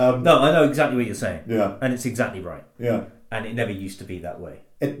 No, I know exactly what you're saying. Yeah. And it's exactly right. Yeah. And it never used to be that way.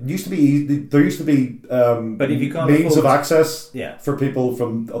 It used to be easy. There used to be but if you can't means of access Yeah. for people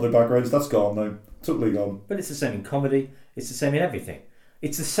from other backgrounds. That's gone now. Totally gone. But it's the same in comedy. It's the same in everything.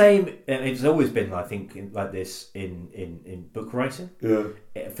 It's the same. It's always been, I think, like this in book writing.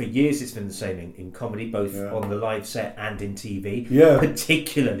 Yeah. For years, it's been the same in comedy, both on the live set and in TV. Yeah.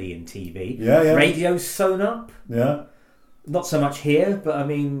 Particularly in TV. Yeah. Radio's sewn up. Yeah. Not so much here, but I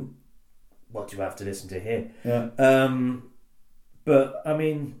mean, what do you have to listen to here? Yeah. But I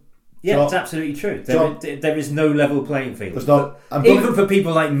mean, yeah, John- it's absolutely true. John- There is no level playing field. There's not. Even for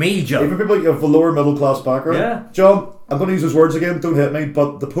people like me, Joe. Even people of the lower middle class background. Yeah. John, I'm going to use those words again. Don't hit me.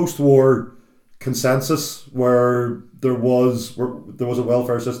 But the post-war consensus, where there was a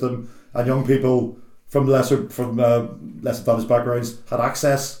welfare system, and young people from less advantaged backgrounds had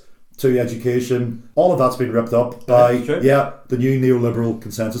access to education. All of that's been ripped up by That's true. the new neoliberal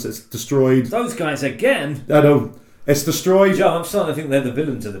consensus. It's destroyed. Those guys again. I know it's destroyed. Joe, I'm starting to think they're the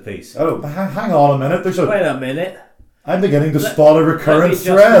villains of the piece. Oh, hang on a minute. Wait a minute. I'm beginning to spot a Let recurrent me just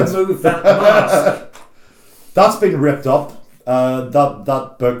thread. remove that mask. That's been ripped up.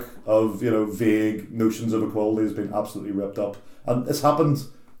 That book of vague notions of equality has been absolutely ripped up, and it's happened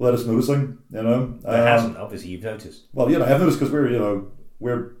without us noticing. It hasn't. Obviously, you've noticed. Well, I've noticed because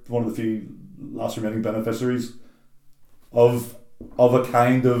we're one of the few last remaining beneficiaries of a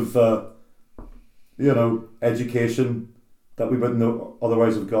kind of education that we wouldn't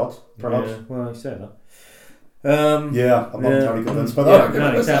otherwise have got. Perhaps. Yeah, well, you say that. I'm not entirely convinced by that. Yeah,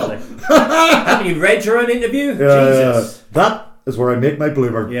 argument no, myself. exactly. Haven't you read your own interview? Yeah, Jesus. that is where I make my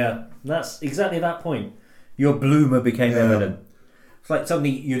bloomer. Yeah, that's exactly that point. Your bloomer became evident. It's like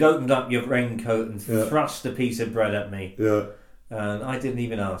suddenly you'd opened up your raincoat and thrust a piece of bread at me. Yeah. And I didn't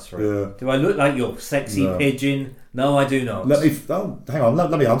even ask for it. Yeah. Do I look like your sexy No. pigeon? No, I do not. Hang on.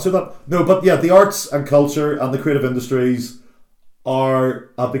 Let me answer that. No, but the arts and culture and the creative industries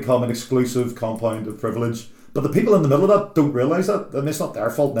have become an exclusive compound of privilege. But the people in the middle of that don't realise that, and it's not their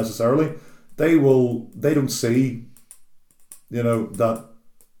fault necessarily. They don't see, that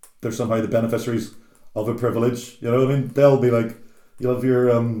they're somehow the beneficiaries of a privilege. You know what I mean? They'll be like, you'll have your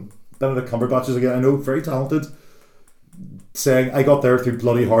Benedict Cumberbatches again. I know, very talented, saying I got there through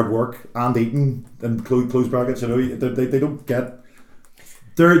bloody hard work and eating and close brackets. They don't get.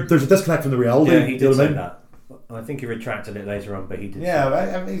 There's a disconnect from the reality. Yeah, he did say I mean? that. I think he retracted it later on, but he did. Yeah,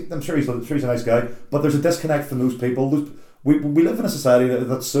 I'm sure he's a nice guy, but there's a disconnect from those people. We live in a society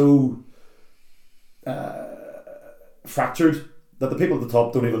that's so fractured that the people at the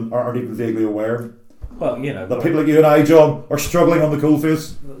top aren't even vaguely aware. Well, that people like you and I, John, are struggling on the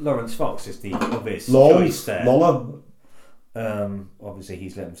coalface. Lawrence Fox is the obvious choice there. Lola. Obviously,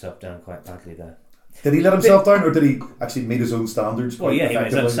 he's let himself down quite badly there. Did he let himself down, or did he actually meet his own standards? Well, yeah, he made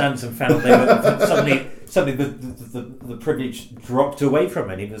his own standards and found suddenly the privilege dropped away from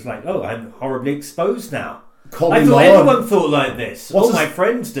him. He was like, "Oh, I'm horribly exposed now." I thought everyone thought like this. All my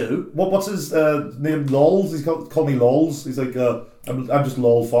friends do. What's his name? Lols. He's called me Lols. He's like, I'm just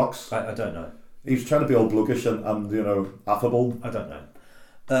Lol Fox. I don't know. He's trying to be all blokeish and affable. I don't know.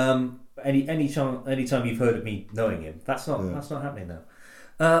 Anytime you've heard of me knowing him, that's not happening now.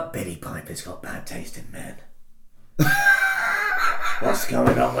 Billie Piper's got bad taste in men. What's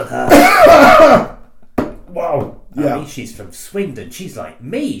going on with her? Wow. I mean, she's from Swindon. She's like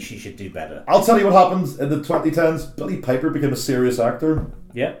me. She should do better. I'll tell you what happened in the 2010s. Billie Piper became a serious actor.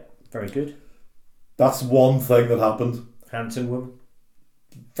 Yeah, very good. That's one thing that happened. Handsome woman.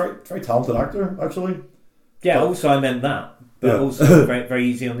 Very, very talented actor, actually. Yeah, also I meant that. But also very, very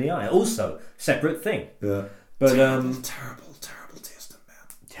easy on the eye. Also, separate thing. Yeah. But terrible taste in men.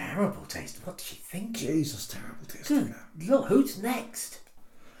 Terrible taste. What did she think? Jesus, terrible taste in men. Look, who's next?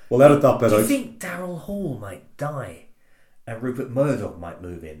 We'll edit that bit Do out. you think Daryl Hall might die and Rupert Murdoch might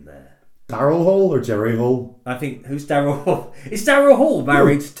move in there? Daryl Hall or Jerry Hall? I think, who's Daryl Hall? Is Daryl Hall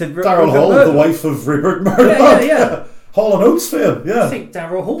married to Rupert Daryl Hall, Murdoch? the wife of Rupert Murdoch. Yeah. Hall and Oates fame, yeah. I think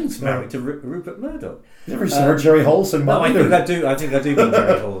Daryl Hall's married to Rupert Murdoch. You ever heard Jerry Hall sing No, I Matthew? think I do mean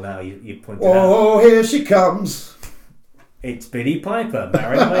Jerry Hall now. You pointed out. Oh, here she comes. It's Billie Piper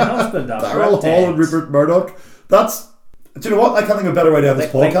marrying my husband after Daryl I'm dead. Hall and Rupert Murdoch. That's. Do you know what? I can't think of a better way to end this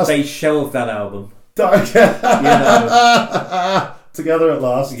podcast. They shelved that album. Together at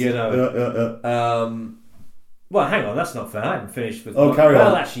last. Yeah. Well, hang on, that's not fair. I haven't finished with. Carry on.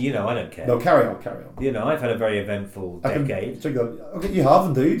 Well, actually, I don't care. No, carry on. I've had a very eventful decade. Okay, you have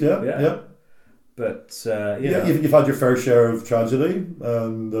indeed, yeah. But you've had your fair share of tragedy,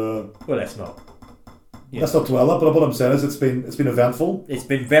 and well, let's not. Let's not dwell on it. But what I'm saying is, it's been eventful. It's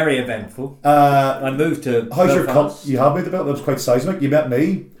been very eventful. I moved to. How's your cut? You have moved about. That was quite seismic. You met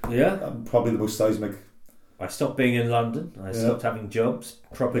me. Yeah. I'm probably the most seismic. I stopped being in London. I stopped having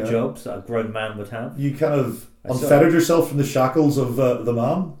proper jobs that a grown man would have. You kind of unfettered yourself from the shackles of the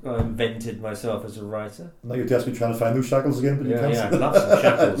man. I invented myself as a writer. Now you're desperately trying to find those shackles again, but you can't. I'd love some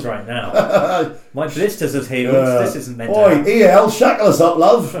shackles right now. My blisters have healed. This isn't meant to happen. EL, shackle us up,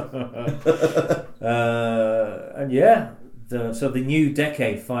 love. So the new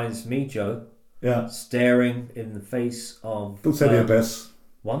decade finds me, Joe, staring in the face of Don't say the abyss.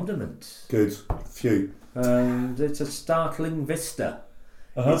 wonderment. Good. Phew. It's a startling vista.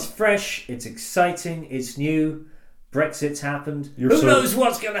 Uh-huh. It's fresh, it's exciting, it's new. Brexit's happened. Who so- knows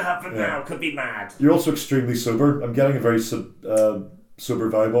what's going to happen Yeah. now? Could be mad. You're also extremely sober. I'm getting a very sober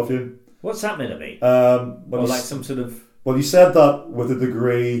vibe off you. What's that meant to be? Well, Or you like s- some sort of... well, you said that with a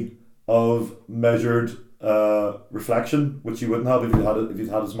degree of measured reflection, which you wouldn't have if you'd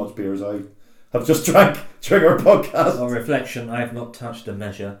had as much beer as I have just drank during our podcast. Or reflection, I have not touched a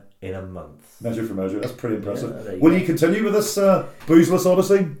measure in a month. Measure for measure. That's pretty impressive. Yeah, there you Will go. you continue with this boozeless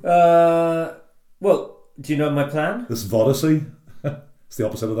odyssey? Well, do you know my plan? This vodacy? It's the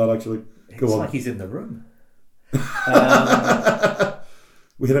opposite of that, actually. Go It's on. like he's in the room.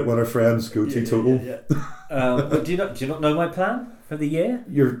 We hit it when our friends go teetotal. But do you not know my plan for the year?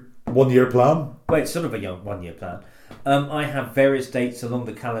 Your 1 year plan? Wait, sort of a young 1 year plan. I have various dates along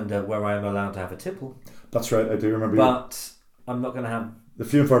the calendar where I am allowed to have a tipple, That's right, I do remember you. but I'm not going to have The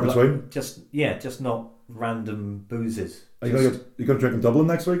few and far between. just not random boozes. Are you going to drink in Dublin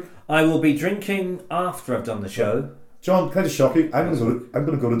next week? I will be drinking after I've done the show. John, can I just shock you? I'm going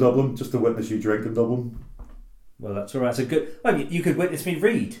to go to Dublin just to witness you drink in Dublin. Well, that's all right. It's a good. Well, you could witness me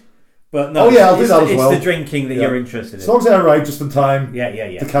read, but no. Oh, yeah, I'll do it's, that as well. It's the drinking that Yeah. you're interested As in. long as I arrive just in time Yeah.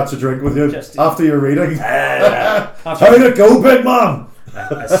 to catch a drink with you Just- after your reading. After How did it go, big man?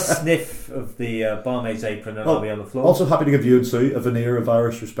 a sniff of the barmaid's apron and I'll be on the floor. Also happy to give you and Sue a veneer of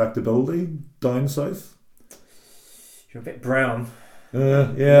Irish respectability down south. You're a bit brown.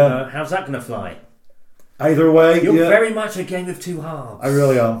 Yeah. How's that going to fly? Either way, You're yeah. very much a game of two halves. I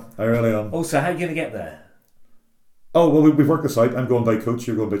really am. Also, how are you going to get there? Oh, well, we've worked this out. I'm going by coach,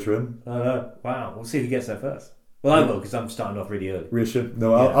 you're going by train. Wow. We'll see who gets there first. Well, I will because I'm starting off really early. Ratio.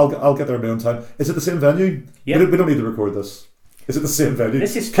 No, Yeah. I'll get there in my own time. Is it the same venue? Yeah. We don't need to record this. Is it the same venue?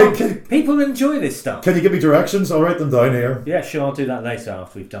 This is Can, fun. People enjoy this stuff. can you give me directions? I'll write them down here. Yeah, sure. I'll do that later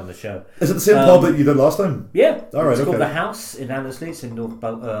after we've done the show. Is it the same pub that you did last time? Yeah. All right, It's called okay. The House in Annesley. It's in North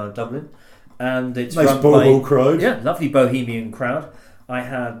Dublin. And it's Nice run boho by... crowd. Yeah, lovely bohemian crowd. I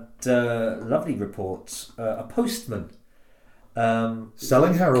had lovely reports. A postman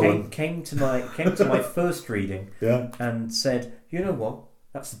Selling heroin. came to my first reading Yeah. and said, "You know what?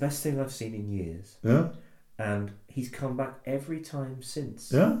 That's the best thing I've seen in years." Yeah. And he's come back every time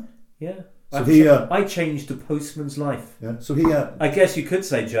since. Yeah. Yeah. So I changed a postman's life. Yeah. So he I guess you could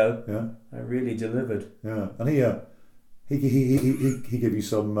say, Joe, yeah. I really delivered. Yeah. And he gave you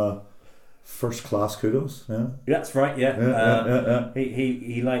some first class kudos. Yeah. That's right. Yeah. Yeah.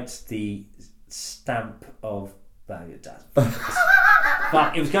 He liked the stamp of.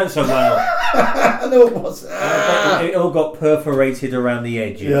 Fuck! It was going so well. I know it was. It all got perforated around the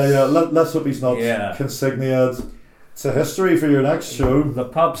edges. Yeah. Let's hope he's not Yeah. consigniaed to history for your next show. The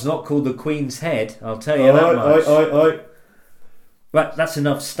pub's not called the Queen's Head. I'll tell you that much. Aye. Right, that's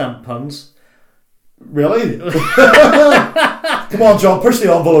enough stamp puns. Really? Come on, John, push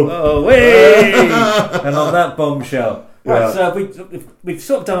the envelope. Oh, wait! And on that bombshell. Right, Yeah. so we've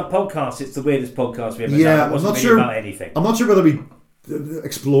sort of done a podcast. It's the weirdest podcast we've ever Yeah, done. It I'm wasn't not really sure. about anything. I'm not sure whether we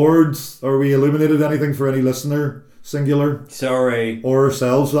explored or we illuminated anything for any listener, singular, Sorry. or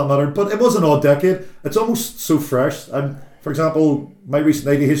ourselves for that matter. But it was an odd decade. It's almost so fresh. And for example, my recent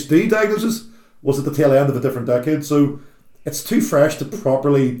ADHD diagnosis was at the tail end of a different decade. So it's too fresh to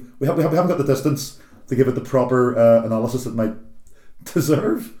properly. We haven't got the distance to give it the proper analysis it might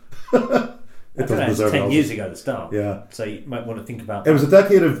deserve. It doesn't It's deserve 10 analysis. years ago to start. Yeah. So you might want to think about It that. was a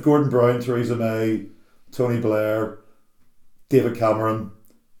decade of Gordon Brown, Theresa May, Tony Blair, David Cameron,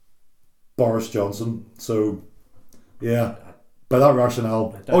 Boris Johnson. So, yeah, by that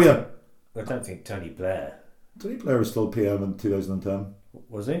rationale. Oh, yeah. I don't think Tony Blair. Tony Blair was still PM in 2010.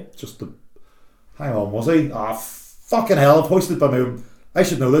 Was he? Just the. Hang on, was he? Ah, fucking hell. I've hoisted by my own. I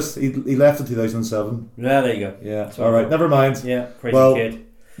should know this. He left in 2007. Yeah, there you go. Yeah. That's All what I right. thought. Never mind. Yeah, crazy Well, kid.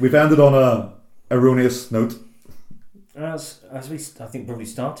 We've ended on a erroneous note. As we, I think, probably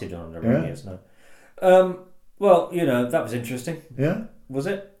started on the erroneous note. Well, that was interesting. Yeah. Was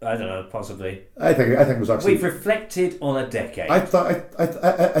it? I don't know. Possibly. I think it was actually. We've reflected on a decade. I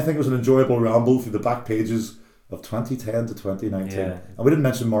think it was an enjoyable ramble through the back pages of 2010 to 2019, Yeah. and we didn't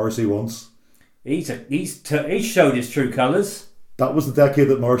mention Morrissey once. He's showed his true colours. That was the decade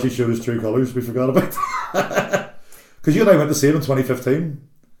that Morrissey showed his true colours. We forgot about because you and I went to see him in 2015.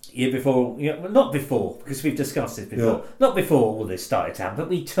 Year before, well, not before, because we've discussed this before. Yeah. Not before all this started to happen, but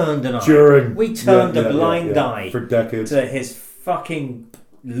we turned an eye. During We turned yeah, a blind yeah, eye for decades. to his fucking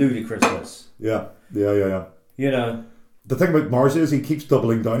ludicrousness. Yeah. The thing about Morrissey is he keeps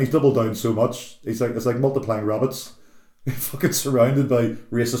doubling down. He's doubled down so much. It's like multiplying rabbits. You're fucking surrounded by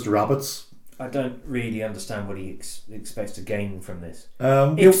racist rabbits. I don't really understand what he expects to gain from this.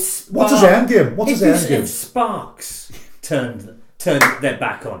 What's his end game? What's his end game? If Sparks turn their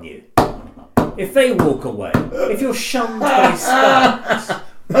back on you, if they walk away, if you're shunned by Sparks,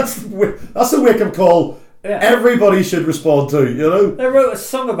 that's a wake-up call. Yeah. Everybody should respond to. You know, they wrote a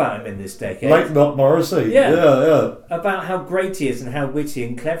song about him in this decade. Lighten Up Morrissey. Yeah. About how great he is and how witty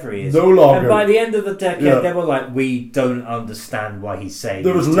and clever he is. No longer. And by the end of the decade, they were like, we don't understand why he's saying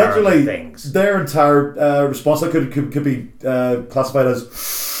there was these literally things. Their entire response that could be classified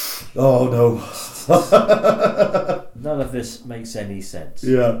as, oh no. None of this makes any sense.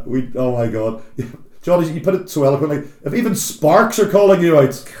 Yeah, oh my god. John, you put it so eloquently. If even Sparks are calling you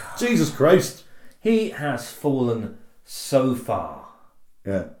out, Jesus Christ. He has fallen so far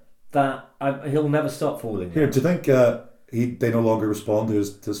that he'll never stop falling. Here, do you think they no longer respond to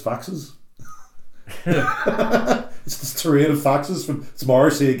his faxes? It's this terrain of faxes from it's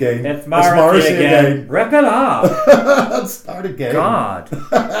Morrissey again. It's Morrissey again. Rip it up. Start again. God.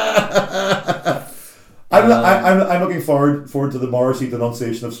 I'm looking forward to the Morrissey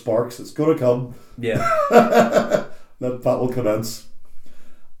denunciation of Sparks. It's going to come. Yeah. that will commence.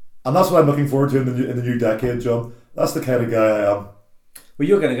 And that's what I'm looking forward to in the new decade, John. That's the kind of guy I am. Well,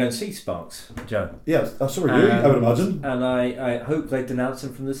 you're going to go and see Sparks, Joe. Yes, so are you, I would imagine. And I hope they denounce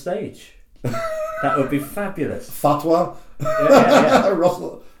him from the stage. That would be fabulous. Fatwa. Yeah.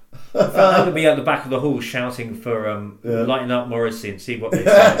 Russell. I'm going to be at the back of the hall shouting for Lighten Up Morrissey and see what they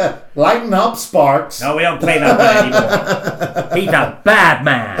say. Lighten up, Sparks. No, we don't play that man anymore. He's a bad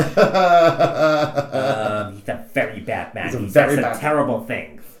man. He's a very bad man. He does terrible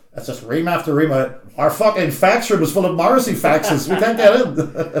things. That's just ream after ream. Our fucking fax room is full of Morrissey faxes. We can't get in.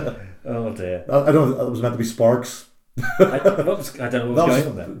 Oh dear. I don't know. It was meant to be Sparks. I don't know what's going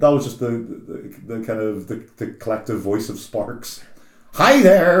on there. That was just the kind of the collective voice of Sparks. Hi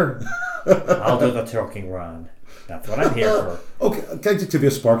there. I'll do the talking round. That's what I'm here for. Okay, can I just give you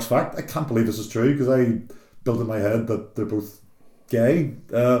a Sparks fact? I can't believe this is true because I built in my head that they're both gay.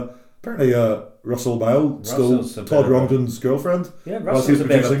 Apparently, Russell Mile stole Todd Rongdon's girlfriend. Yeah, Russell's a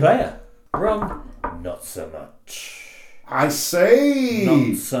bit of a player. Ron, not so much. I say.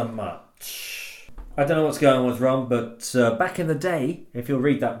 Not so much. I don't know what's going on with Ron, but back in the day, if you'll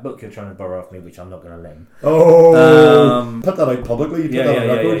read that book you're trying to borrow off me, which I'm not going to let him. Oh, put that out publicly. You put that on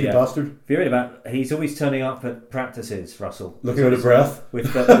record, you bastard. If you read about, he's always turning up at practices, Russell. Looking out of breath.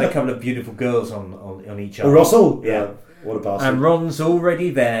 With a couple of beautiful girls on each other. Oh, Russell? Yeah. What a bastard. And Ron's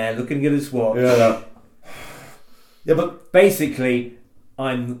already there, looking at his watch. Yeah, but basically,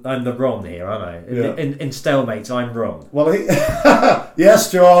 I'm the Ron here, aren't I? In Stalemates, I'm Ron. Well,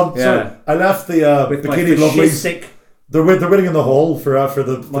 yes, John. Yeah. So I left the with Bikini Lovelies. They're winning in the hall for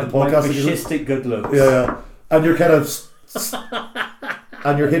the podcast. My fascistic good looks. Yeah, and you're kind of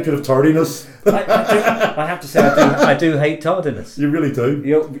and your hatred of tardiness. I have to say, I do hate tardiness. You really do.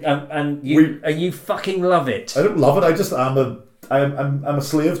 You fucking love it. I don't love it. I just I'm a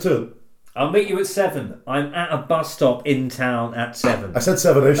slave to it. I'll meet you at 7. I'm at a bus stop in town at 7. I said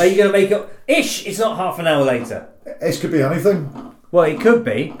 7-ish. Are you going to make it? Ish. It's not half an hour later. Ish could be anything. Well, it could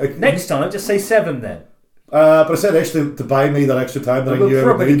be. Next time, just say 7 then. But I said ish to buy me that extra time that I knew. We'll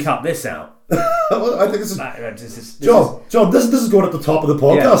probably cut this out. Well, I think this is John. This is going at the top of the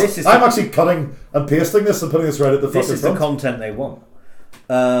podcast. Yeah, I'm actually cutting and pasting this and putting this right at the front. This is the content they want.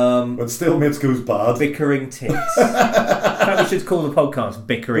 When Stalemates goes bad. Bickering tits. In fact, we should call the podcast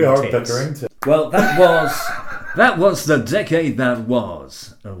Bickering Tits. We are bickering tits. Well, that was the decade that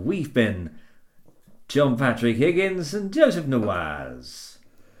was. We've been John Patrick Higgins and Joseph Nawaz.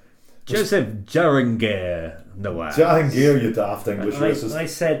 Joseph Jahangir Nawaz. Jahangir, you daft English racist. I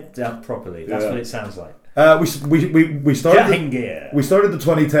said that properly. That's what it sounds like. We started. Jahangir. We started the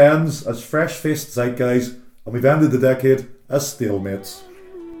 2010s as fresh-faced zeitgeist, and we've ended the decade as stalemates.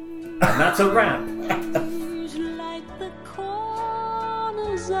 And that's a wrap. Like the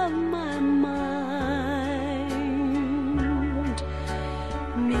corners of my mind,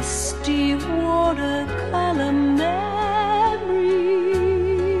 misty watercolor memories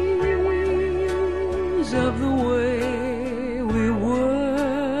of the way we were.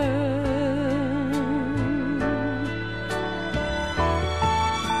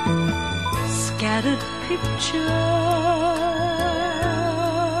 Scattered pictures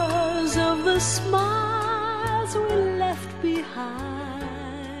of the smiles we left behind.